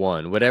step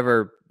one.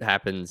 Whatever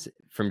happens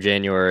from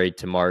January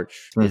to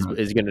March is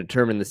going to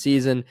determine the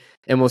season,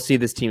 and we'll see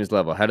this team's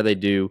level. How do they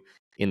do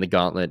in the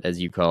gauntlet,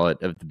 as you call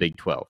it, of the Big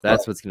 12?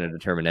 That's what's going to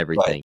determine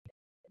everything. Right.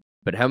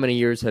 But how many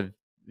years have,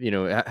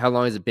 how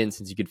long has it been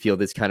since you could feel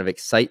this kind of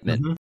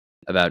excitement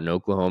about an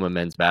Oklahoma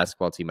men's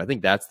basketball team? I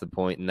think that's the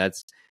point, and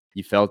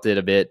you felt it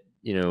a bit,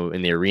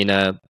 in the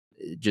arena,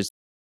 just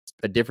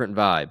a different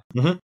vibe.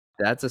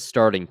 That's a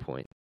starting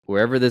point.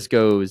 Wherever this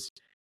goes,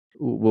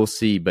 we'll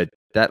see. But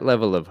that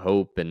level of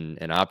hope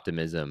and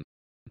optimism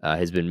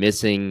has been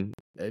missing,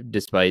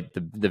 despite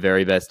the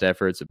very best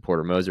efforts of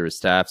Porter Moser, his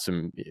staff,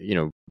 some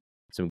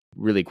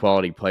really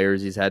quality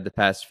players he's had the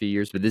past few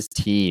years. But this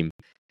team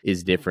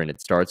is different. It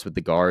starts with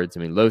the guards. I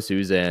mean, Lo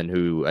Suzan,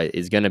 who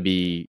is going to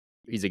be,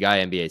 he's a guy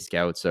NBA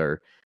scouts are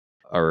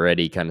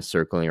already kind of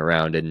circling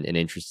around and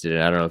interested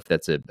in. I don't know if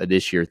that's a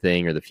this year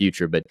thing or the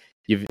future, but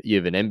you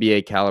have an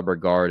NBA caliber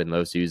guard in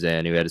Lo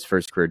Suzan, who had his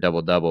first career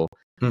double-double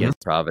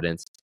against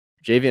Providence.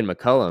 Javian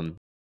McCullum,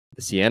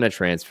 the Siena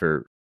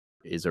transfer,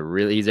 he's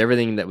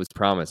everything that was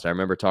promised. I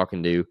remember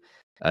talking to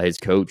his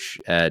coach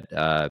at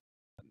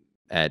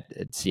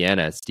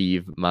Siena,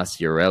 Steve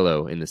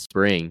Maciarello, in the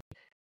spring,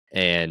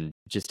 and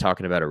just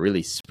talking about a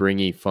really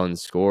springy, fun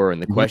score.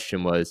 And the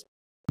question was,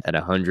 at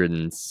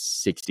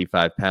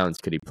 165 pounds,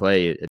 could he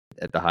play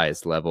at the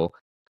highest level?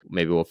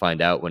 Maybe we'll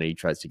find out when he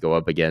tries to go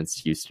up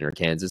against Houston or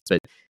Kansas. But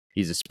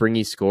he's a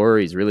springy scorer.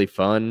 He's really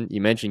fun. You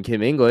mentioned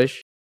Kim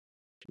English.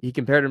 He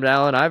compared him to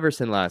Allen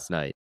Iverson last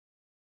night.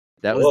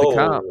 That was the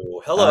comp.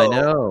 Hello. I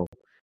know.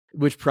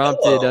 Which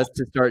prompted us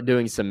to start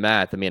doing some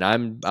math. I mean,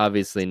 I'm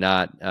obviously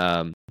not,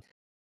 I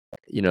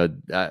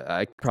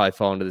probably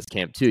fall into this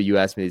camp too. You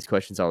ask me these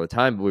questions all the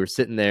time, but we were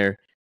sitting there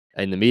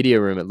in the media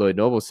room at Lloyd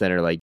Noble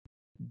Center, like,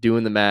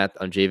 doing the math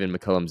on Javian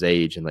McCullum's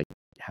age and, like,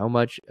 how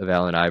much of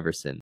Allen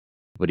Iverson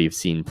would he have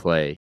seen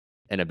play?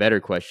 And a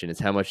better question is,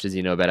 how much does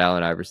he know about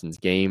Allen Iverson's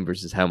game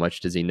versus how much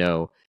does he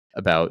know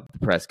about the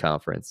press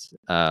conference?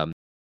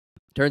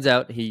 Turns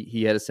out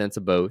he had a sense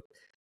of both.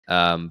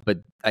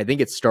 But I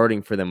think it's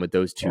starting for them with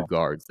those two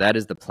guards. That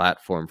is the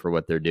platform for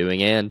what they're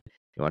doing. And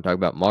you want to talk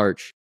about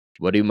March,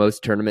 what do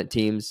most tournament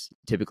teams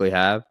typically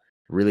have?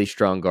 Really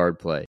strong guard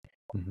play.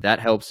 That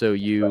helps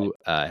OU.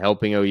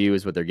 Helping OU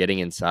is what they're getting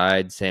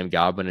inside. Sam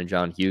Godwin and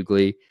John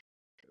Hughley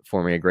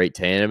forming a great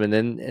tandem.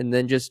 And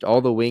then just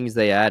all the wings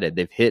they added.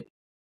 They've hit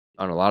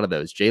on a lot of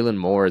those. Jalen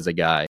Moore is a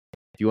guy,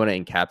 if you want to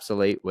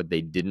encapsulate what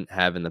they didn't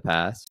have in the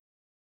past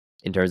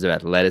in terms of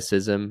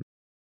athleticism,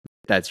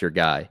 that's your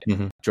guy.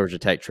 Georgia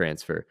Tech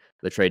transfer.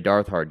 The Trey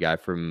Darthard guy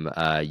from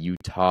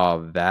Utah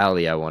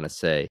Valley, I want to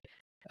say.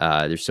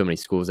 There's so many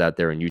schools out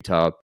there in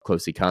Utah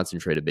closely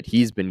concentrated, but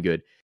he's been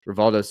good.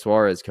 Rivaldo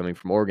Suarez coming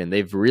from Oregon.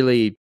 They've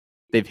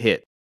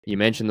hit. You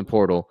mentioned the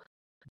portal.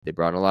 They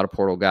brought in a lot of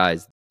portal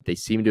guys. They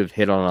seem to have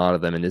hit on a lot of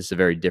them, and this is a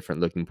very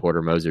different looking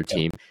Porter Moser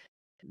team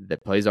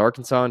that plays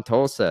Arkansas and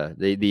Tulsa.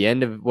 The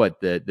end of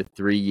the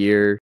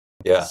 3-year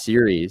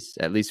series,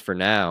 at least for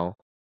now,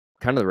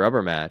 kind of the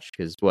rubber match,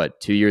 because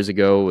 2 years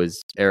ago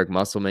was Eric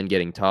Musselman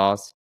getting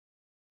tossed.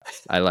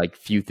 I like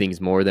few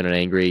things more than an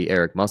angry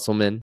Eric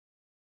Musselman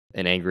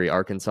and angry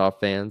Arkansas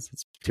fans.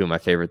 It's two of my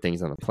favorite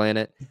things on the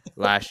planet.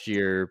 Last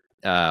year,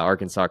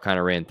 Arkansas kind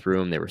of ran through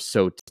them.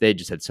 They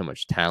just had so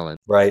much talent.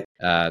 Right.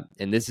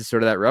 And this is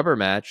sort of that rubber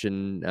match,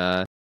 and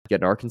got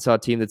an Arkansas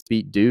team that's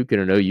beat Duke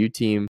and an OU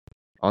team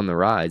on the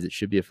rise. It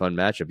should be a fun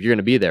matchup. You're going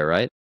to be there,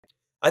 right?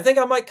 I think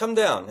I might come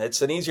down.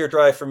 It's an easier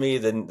drive for me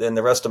than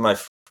the rest of my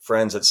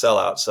friends at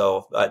Sellout.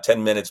 So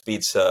 10 minutes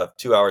beats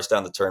 2 hours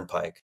down the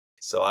turnpike.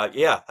 So I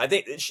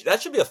think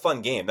that should be a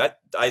fun game.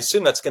 I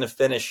assume that's going to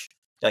finish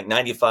like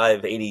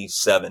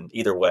 95-87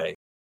 either way.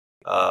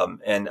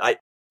 And I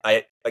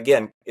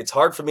again, it's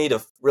hard for me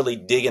to really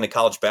dig into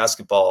college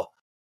basketball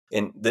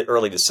in the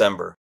early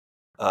December.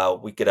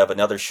 We could have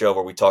another show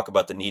where we talk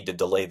about the need to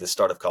delay the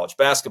start of college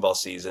basketball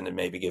season and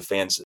maybe give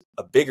fans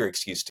a bigger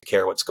excuse to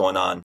care what's going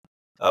on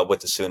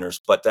with the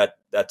Sooners. But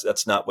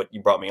that's not what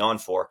you brought me on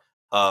for.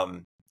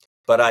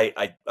 But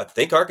I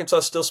think Arkansas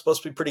is still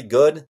supposed to be pretty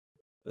good.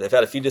 They've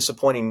had a few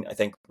disappointing, I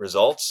think,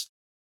 results,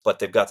 but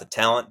they've got the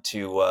talent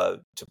to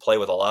play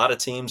with a lot of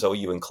teams,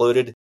 OU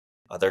included.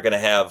 They're going to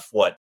have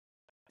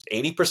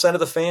 80% of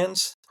the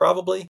fans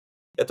probably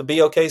at the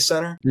BOK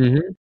Center.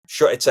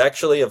 Sure, it's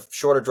actually a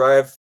shorter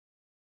drive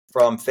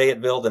from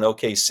Fayetteville than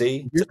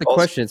OKC. Here's the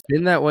question. It's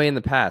been that way in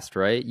the past,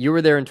 right? You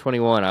were there in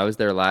 21. I was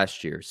there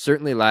last year.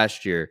 Certainly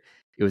last year,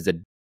 it was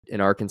an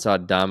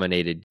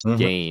Arkansas-dominated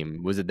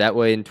game. Was it that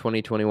way in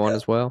 2021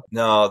 as well?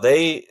 No,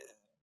 they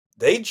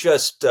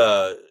just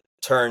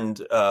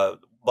turned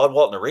Bud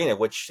Walton Arena,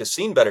 which has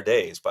seen better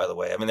days, by the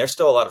way. I mean, there's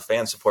still a lot of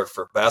fan support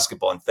for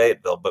basketball in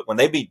Fayetteville, but when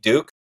they beat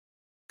Duke,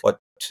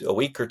 a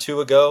week or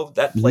two ago,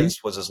 that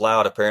place was as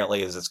loud,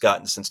 apparently, as it's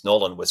gotten since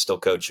Nolan was still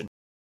coaching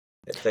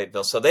at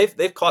Fayetteville. So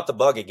they've caught the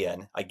bug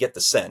again. I get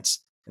the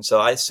sense. And so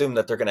I assume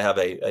that they're going to have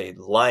a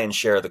lion's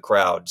share of the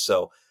crowd.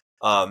 So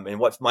in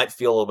what might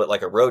feel a little bit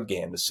like a road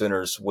game, the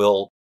Sooners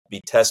will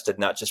be tested,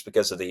 not just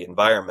because of the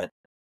environment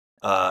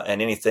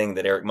and anything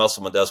that Eric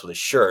Musselman does with his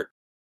shirt,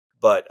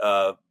 but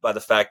by the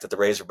fact that the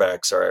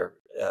Razorbacks are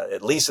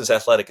at least as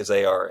athletic as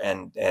they are,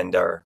 and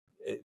are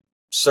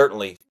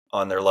certainly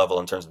on their level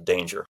in terms of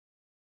danger.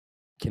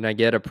 Can I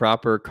get a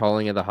proper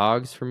calling of the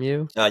Hogs from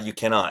you? You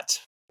cannot,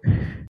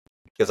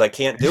 because I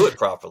can't do it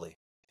properly.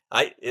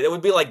 It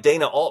would be like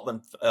Dana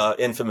Altman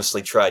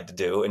infamously tried to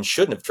do and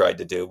shouldn't have tried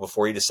to do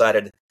before he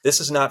decided this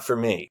is not for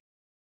me.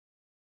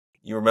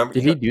 You remember?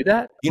 Did he do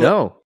that?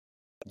 No.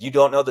 You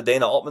don't know the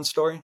Dana Altman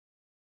story?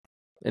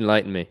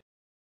 Enlighten me.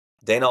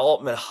 Dana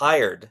Altman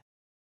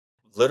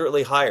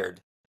literally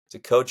hired to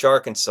coach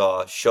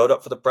Arkansas, showed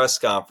up for the press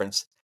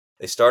conference.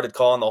 They started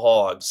calling the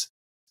Hogs.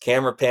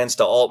 Camera pans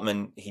to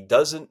Altman. He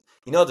doesn't,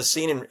 the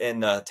scene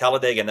in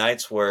Talladega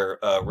Nights where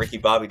Ricky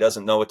Bobby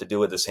doesn't know what to do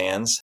with his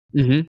hands?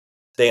 Mm-hmm.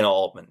 Dana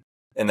Altman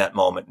in that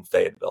moment in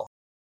Fayetteville.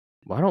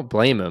 Well, I don't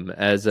blame him.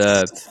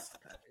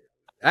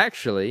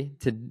 Actually,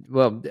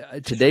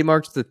 today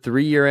marks the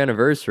 3-year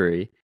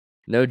anniversary,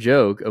 no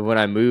joke, of when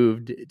I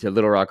moved to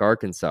Little Rock,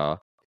 Arkansas.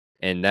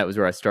 And that was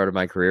where I started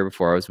my career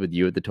before I was with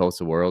you at the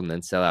Tulsa World and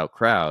then Sellout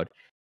Crowd.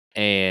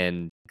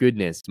 And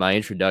goodness, my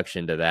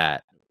introduction to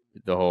that,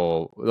 the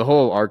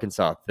whole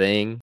Arkansas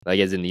thing, like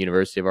as in the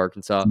University of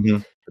Arkansas,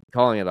 the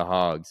calling of the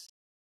Hogs.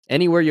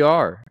 Anywhere you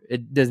are,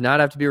 it does not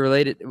have to be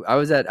related. I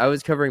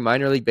was covering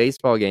minor league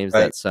baseball games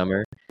that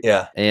summer.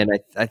 Yeah. And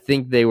I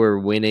think they were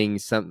winning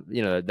some,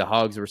 the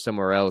Hogs were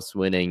somewhere else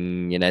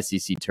winning an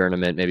SEC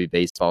tournament, maybe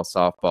baseball,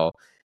 softball.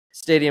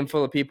 Stadium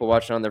full of people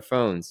watching on their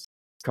phones,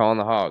 calling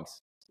the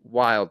Hogs.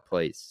 Wild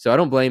place. So I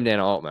don't blame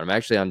Dana Altman. I'm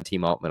actually on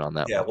Team Altman on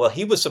that one. Yeah, well,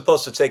 he was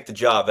supposed to take the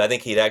job. I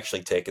think he'd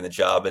actually taken the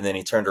job, and then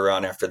he turned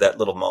around after that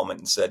little moment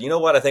and said, you know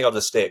what, I think I'll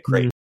just stay at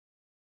Creighton.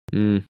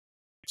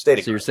 So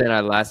you're saying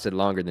I lasted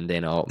longer than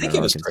Dana Altman? I think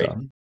it was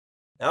Creighton.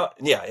 Now,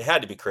 yeah, it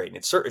had to be Creighton.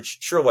 It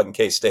sure wasn't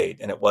K-State,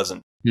 and it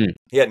wasn't.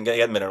 He hadn't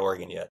been in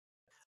Oregon yet.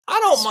 I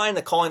don't mind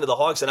the calling to the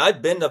Hogs, and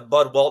I've been to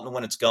Bud Walton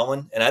when it's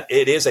going, and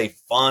it is a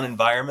fun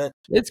environment.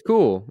 It's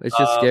cool. It's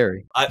just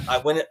scary.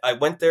 I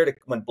went there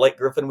when Blake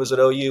Griffin was at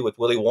OU with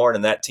Willie Warren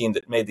and that team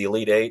that made the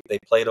Elite Eight. They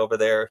played over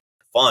there.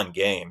 Fun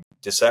game.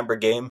 December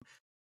game.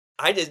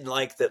 I didn't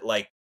like that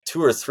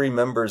 2 or 3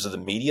 members of the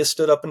media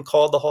stood up and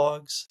called the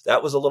Hogs.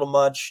 That was a little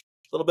much.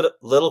 A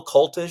little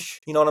cultish.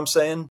 You know what I'm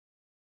saying?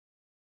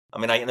 I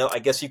mean, I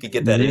guess you could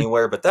get that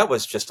anywhere, but that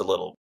was just a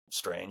little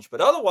strange. But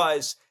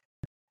otherwise,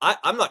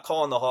 I'm not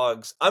calling the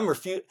Hogs.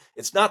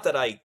 It's not that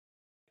I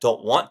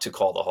don't want to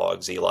call the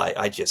Hogs, Eli.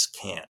 I just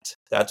can't.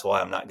 That's why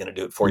I'm not going to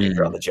do it for you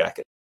here on the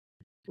jacket.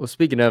 Well,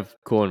 speaking of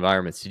cool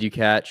environments, did you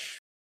catch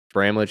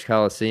Bramlage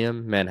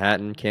Coliseum,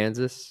 Manhattan,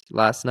 Kansas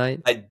last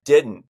night? I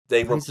didn't.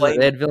 They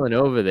had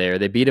Villanova there.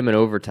 They beat them in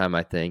overtime,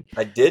 I think.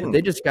 I didn't. But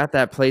they just got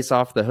that place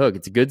off the hook.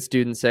 It's a good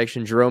student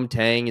section. Jerome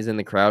Tang is in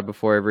the crowd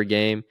before every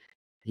game.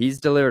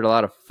 He's delivered a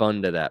lot of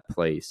fun to that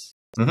place.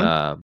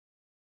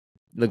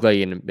 Looked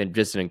like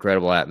just an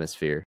incredible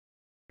atmosphere.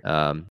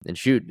 And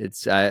shoot,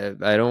 I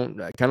don't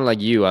kind of like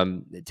you.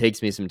 It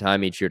takes me some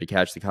time each year to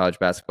catch the college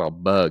basketball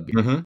bug.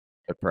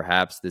 But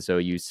perhaps this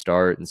OU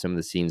start and some of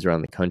the scenes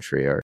around the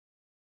country are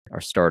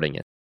starting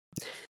it.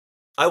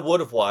 I would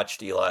have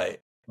watched, Eli,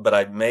 but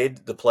I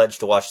made the pledge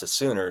to watch the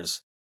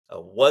Sooners. I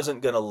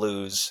wasn't going to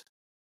lose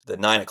the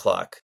 9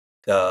 o'clock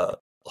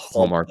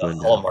Hallmark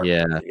window.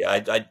 Yeah,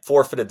 I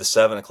forfeited the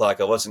 7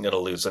 o'clock. I wasn't going to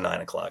lose the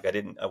 9 o'clock.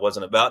 I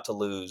wasn't about to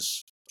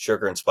lose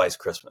Sugar and Spice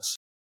Christmas.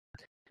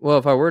 Well,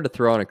 if I were to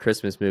throw on a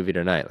Christmas movie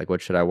tonight,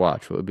 what should I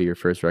watch? What would be your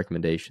first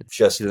recommendation?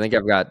 I think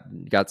I've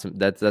got some.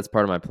 That's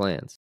part of my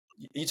plans.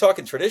 You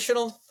talking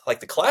traditional,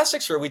 like the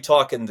classics, or are we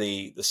talking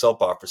the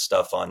soap opera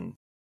stuff on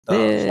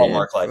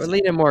Hallmark Life? We're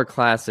leaning more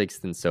classics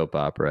than soap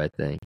opera, I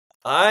think.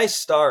 I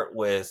start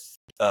with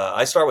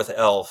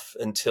Elf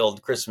until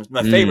Christmas.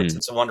 My favorite's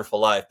It's a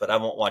Wonderful Life, but I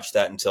won't watch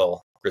that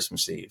until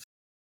Christmas Eve.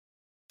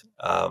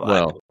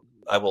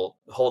 I will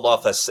hold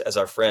off as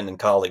our friend and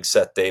colleague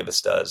Seth Davis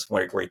does,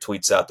 where he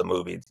tweets out the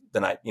movie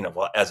the night,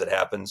 as it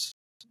happens.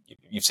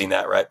 You've seen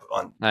that, right?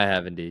 I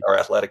have indeed. Our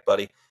athletic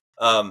buddy.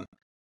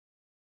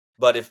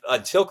 But if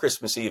until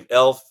Christmas Eve,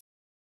 Elf,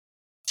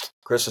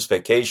 Christmas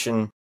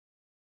Vacation,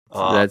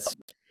 that's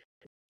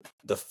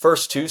the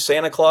first 2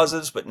 Santa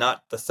Clauses, but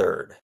not the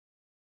third.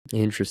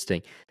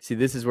 Interesting. See,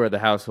 this is where the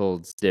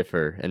households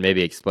differ, and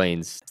maybe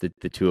explains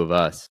the two of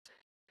us.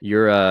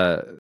 You're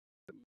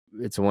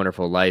It's a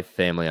Wonderful Life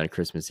family on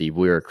Christmas Eve.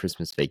 We're a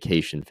Christmas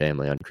Vacation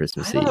family on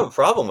Christmas Eve. I don't have a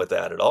problem with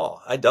that at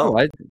all. I don't.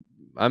 Oh,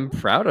 I'm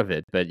proud of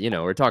it, but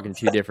we're talking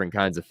 2 different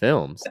kinds of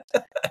films.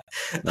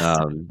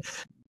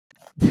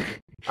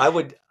 I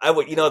would,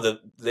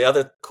 the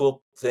other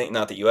cool thing,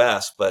 not that you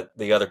asked, but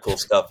the other cool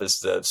stuff is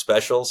the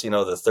specials,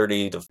 the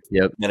 30 to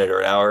minute or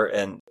an hour.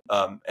 And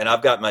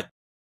I've got my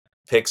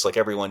picks like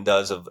everyone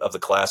does of the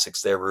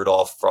classics there,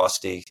 Rudolph,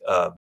 Frosty,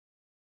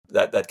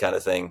 that kind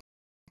of thing.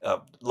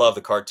 Love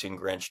the cartoon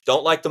Grinch.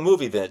 Don't like the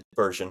movie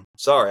version.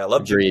 Sorry. I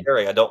love Jim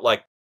Carrey. I don't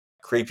like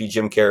creepy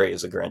Jim Carrey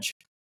as a Grinch.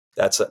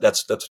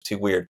 That's too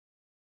weird.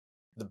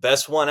 The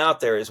best one out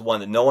there is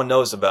one that no one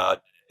knows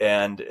about.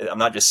 And I'm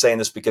not just saying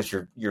this because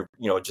you're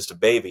just a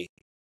baby.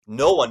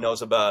 No one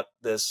knows about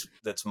this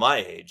that's my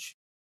age.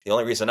 The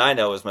only reason I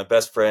know is my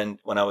best friend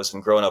when I was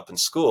growing up in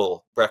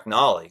school, Breck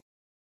Nolly,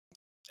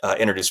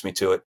 introduced me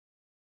to it.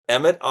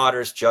 Emmett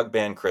Otter's Jug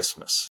Band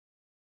Christmas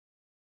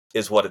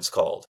is what it's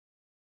called.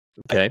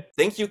 Okay. I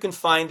think you can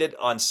find it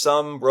on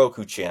some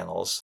Roku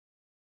channels.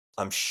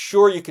 I'm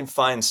sure you can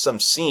find some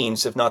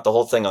scenes, if not the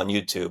whole thing, on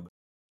YouTube.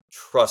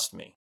 Trust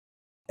me.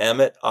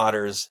 Emmett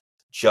Otter's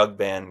Jug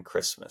Band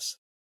Christmas.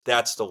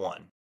 That's the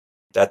one.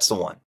 That's the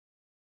one.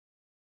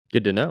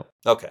 Good to know.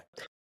 Okay.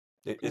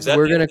 That's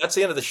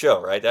the end of the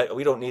show, right?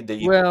 We don't need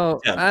to. Well,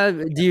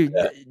 do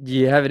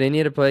you have it in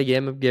you to play a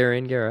game of Gear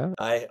in, Gear out?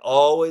 I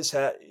always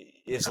have,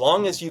 as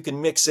long as you can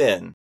mix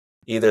in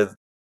either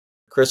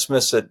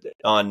Christmas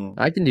on.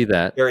 I can do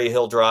that. Cherry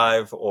Hill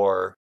Drive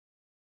or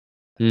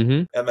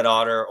Emmett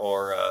Otter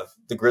or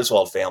the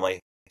Griswold family.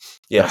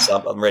 Yes,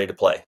 I'm ready to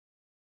play.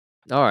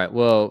 All right.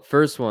 Well,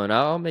 first one,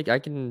 I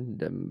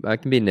can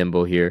be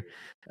nimble here.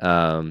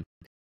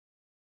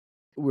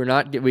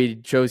 We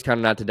chose kind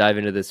of not to dive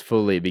into this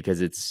fully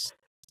because it's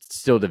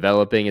still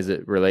developing as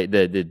it relate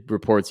the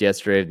reports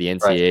yesterday of the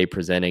NCAA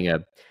presenting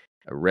a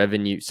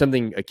revenue,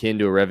 something akin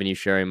to a revenue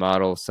sharing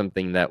model,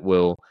 something that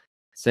will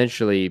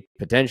essentially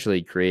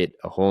potentially create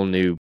a whole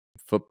new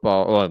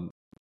football,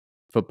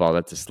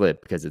 that's a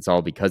slip because it's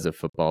all because of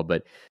football,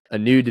 but a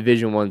new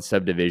Division I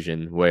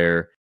subdivision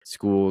where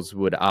schools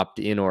would opt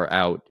in or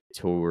out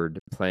toward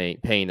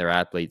paying their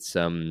athletes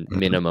some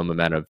minimum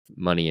amount of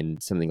money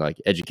and something like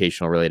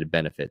educational related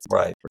benefits.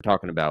 Right. We're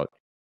talking about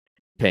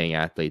paying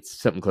athletes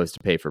something close to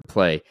pay for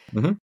play.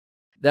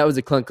 That was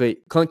a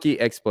clunky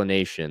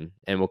explanation,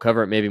 and we'll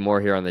cover it maybe more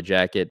here on the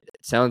jacket.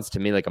 It sounds to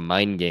me like a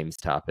mind games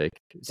topic,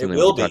 something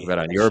we can talk about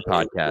on your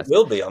podcast. It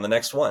will be on the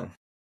next one.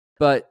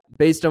 But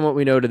based on what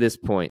we know to this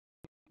point,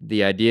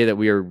 the idea that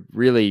we are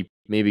really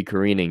maybe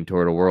careening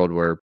toward a world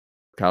where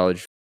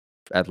college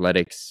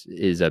athletics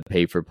is a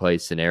pay-for-play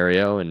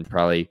scenario and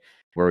probably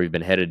where we've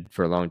been headed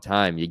for a long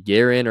time. You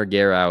gear in or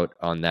gear out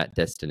on that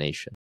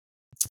destination?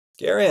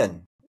 Gear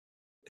in.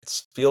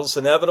 It feels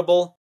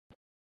inevitable.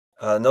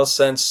 No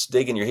sense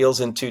digging your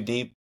heels in too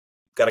deep.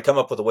 Got to come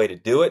up with a way to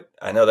do it.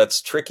 I know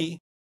that's tricky,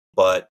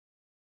 but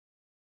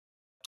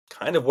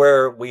kind of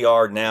where we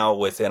are now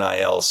with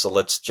NIL. So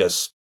let's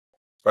just,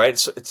 right?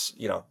 So it's,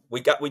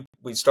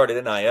 we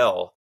started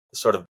NIL to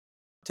sort of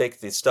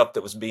take the stuff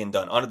that was being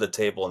done under the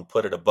table and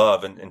put it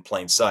above in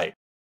plain sight.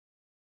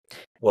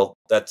 Well,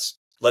 let's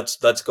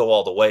go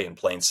all the way in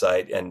plain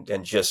sight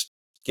and just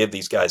give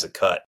these guys a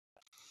cut.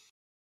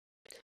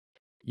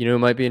 You know who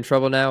might be in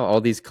trouble now? All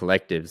these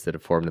collectives that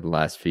have formed in the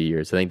last few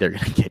years. I think they're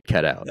going to get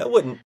cut out. That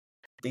wouldn't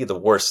be the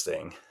worst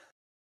thing.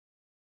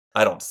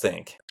 I don't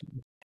think.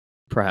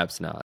 Perhaps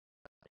not.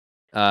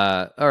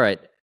 All right.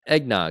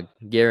 Eggnog.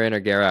 Gear in or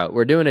gear out.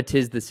 We're doing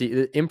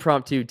a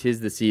impromptu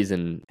tis the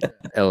season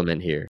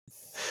element here.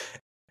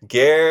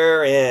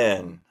 Gear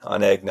in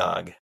on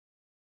eggnog.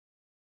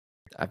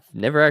 I've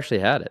never actually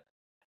had it.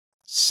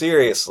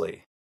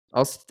 Seriously.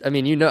 I'll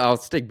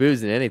stick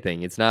booze in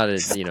anything. It's not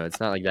it's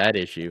not like that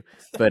issue.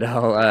 But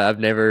I've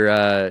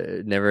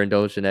never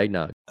indulged in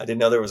eggnog. I didn't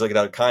know there was like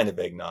another kind of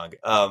eggnog.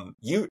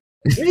 You've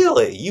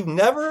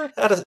never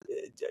had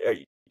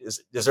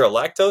is there a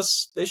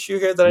lactose issue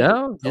here that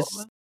no,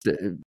 just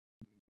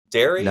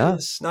dairy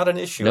is not an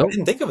issue. Nope. I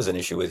didn't think it was an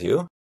issue with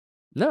you.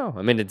 No,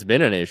 I mean it's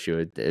been an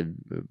issue,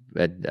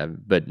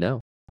 but no.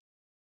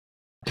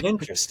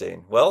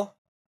 Interesting. Well,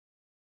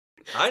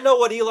 I know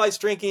what Eli's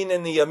drinking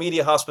in the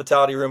media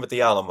hospitality room at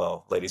the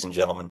Alamo, ladies and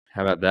gentlemen.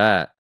 How about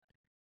that?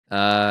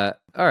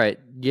 All right,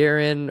 gear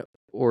in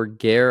or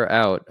gear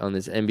out on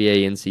this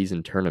NBA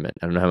in-season tournament.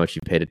 I don't know how much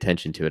you paid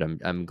attention to it.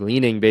 I'm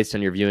gleaning based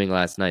on your viewing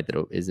last night that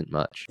it isn't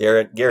much.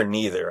 Gear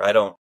neither.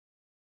 I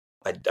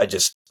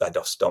just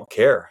don't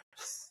care.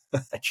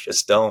 I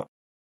just don't.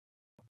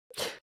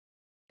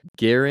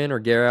 Gear in or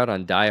gear out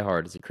on Die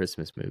Hard is a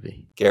Christmas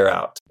movie. Gear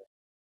out.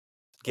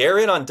 Gear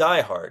in on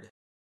Die Hard.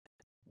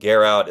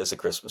 Gear out is a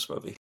Christmas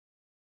movie.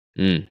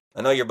 I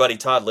know your buddy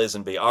Todd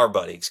Lisenby,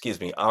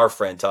 our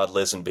friend Todd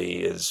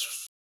Lisenby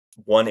is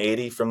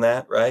 180 from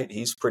that, right?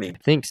 He's pretty I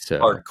think so.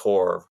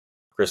 Hardcore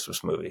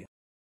Christmas movie.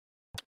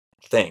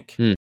 I think.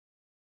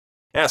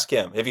 Ask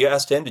him. Have you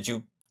asked him? Did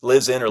you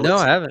Liz in or Liz? No,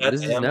 I haven't.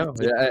 This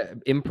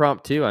is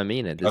impromptu. I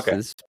mean it.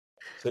 Okay.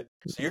 So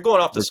you're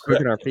going off the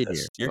script. Our feet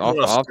here. You're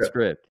off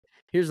script.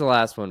 Here's the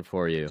last one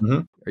for you.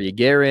 Are you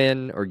gear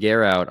in or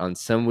gear out on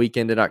some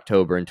weekend in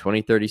October in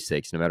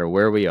 2036, no matter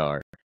where we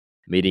are,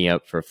 meeting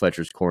up for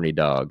Fletcher's Corny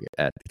Dog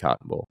at the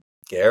Cotton Bowl?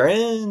 Gear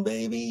in,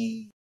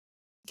 baby.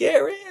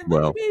 Gear in,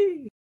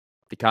 baby.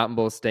 The Cotton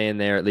Bowl's staying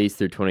there at least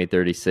through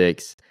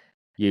 2036.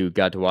 You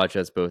got to watch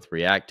us both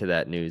react to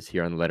that news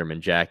here on the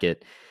Letterman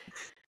Jacket.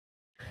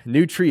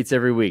 New treats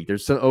every week.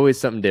 There's always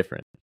something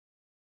different.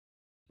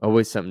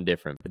 Always something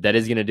different. But that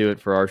is going to do it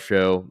for our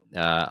show.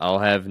 I'll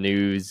have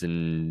news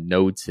and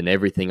notes and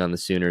everything on the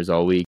Sooners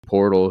all week.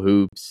 Portal,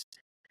 hoops.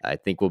 I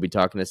think we'll be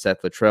talking to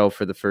Seth Luttrell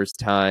for the first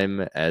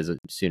time as a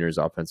Sooners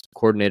offensive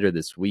coordinator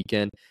this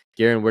weekend.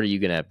 Garen, what are you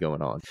going to have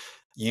going on?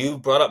 You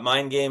brought up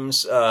mind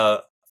games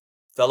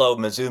fellow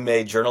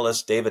Mizzou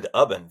journalist David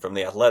Ubben from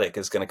The Athletic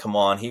is going to come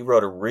on. He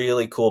wrote a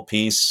really cool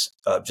piece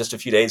just a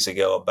few days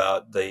ago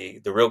about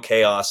the real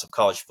chaos of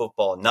college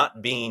football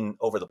not being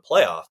over the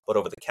playoff, but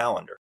over the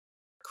calendar,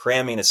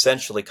 cramming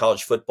essentially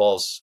college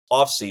football's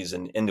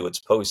offseason into its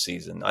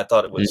postseason. I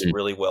thought it was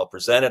really well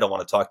presented. I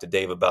want to talk to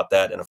Dave about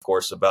that, and of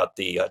course about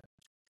the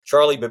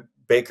Charlie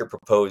Baker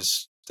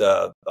proposed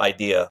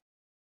idea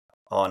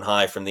on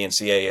high from the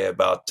NCAA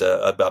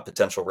about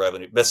potential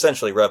revenue,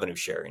 essentially revenue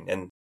sharing,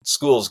 and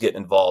schools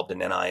getting involved in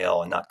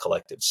NIL and not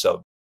collectives.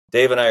 So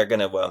Dave and I are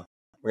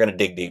we're gonna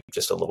dig deep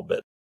just a little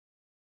bit.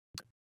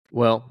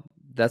 Well,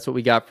 that's what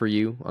we got for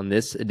you on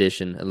this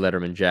edition of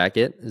Letterman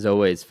Jacket. As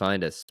always,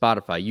 find us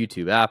Spotify,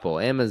 YouTube, Apple,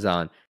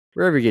 Amazon,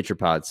 wherever you get your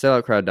pods,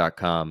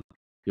 selloutcrowd.com.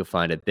 You'll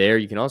find it there.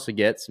 You can also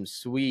get some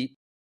sweet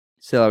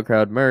Sellout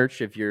Crowd merch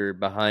if you're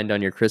behind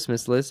on your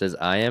Christmas list, as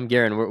I am.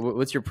 Garen,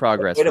 what's your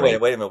progress Wait a rate?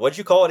 minute. What'd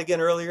you call it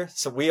again earlier?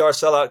 So we are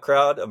Sellout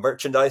Crowd, a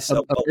merchandise,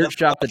 a merch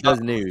shop that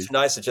does news.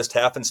 Merchandise that just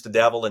happens to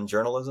dabble in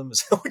journalism.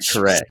 Is that what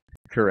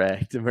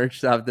Correct. A merch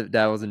shop that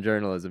dabbles in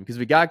journalism, because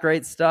we got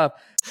great stuff.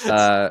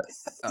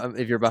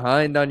 If you're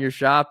behind on your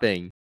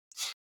shopping,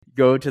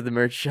 go to the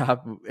merch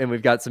shop, and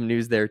we've got some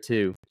news there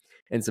too,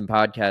 and some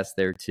podcasts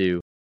there too.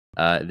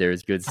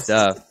 There's good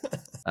stuff.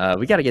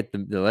 We got to get the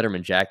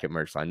Letterman Jacket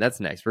merch line. That's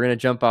next. We're going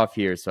to jump off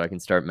here so I can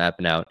start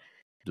mapping out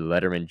the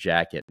Letterman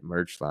Jacket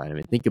merch line. I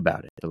mean, think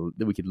about it.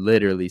 We could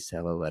literally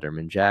sell a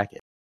Letterman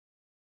jacket.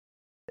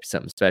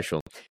 Something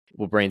special.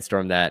 We'll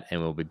brainstorm that, and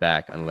we'll be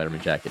back on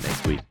Letterman Jacket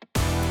next week.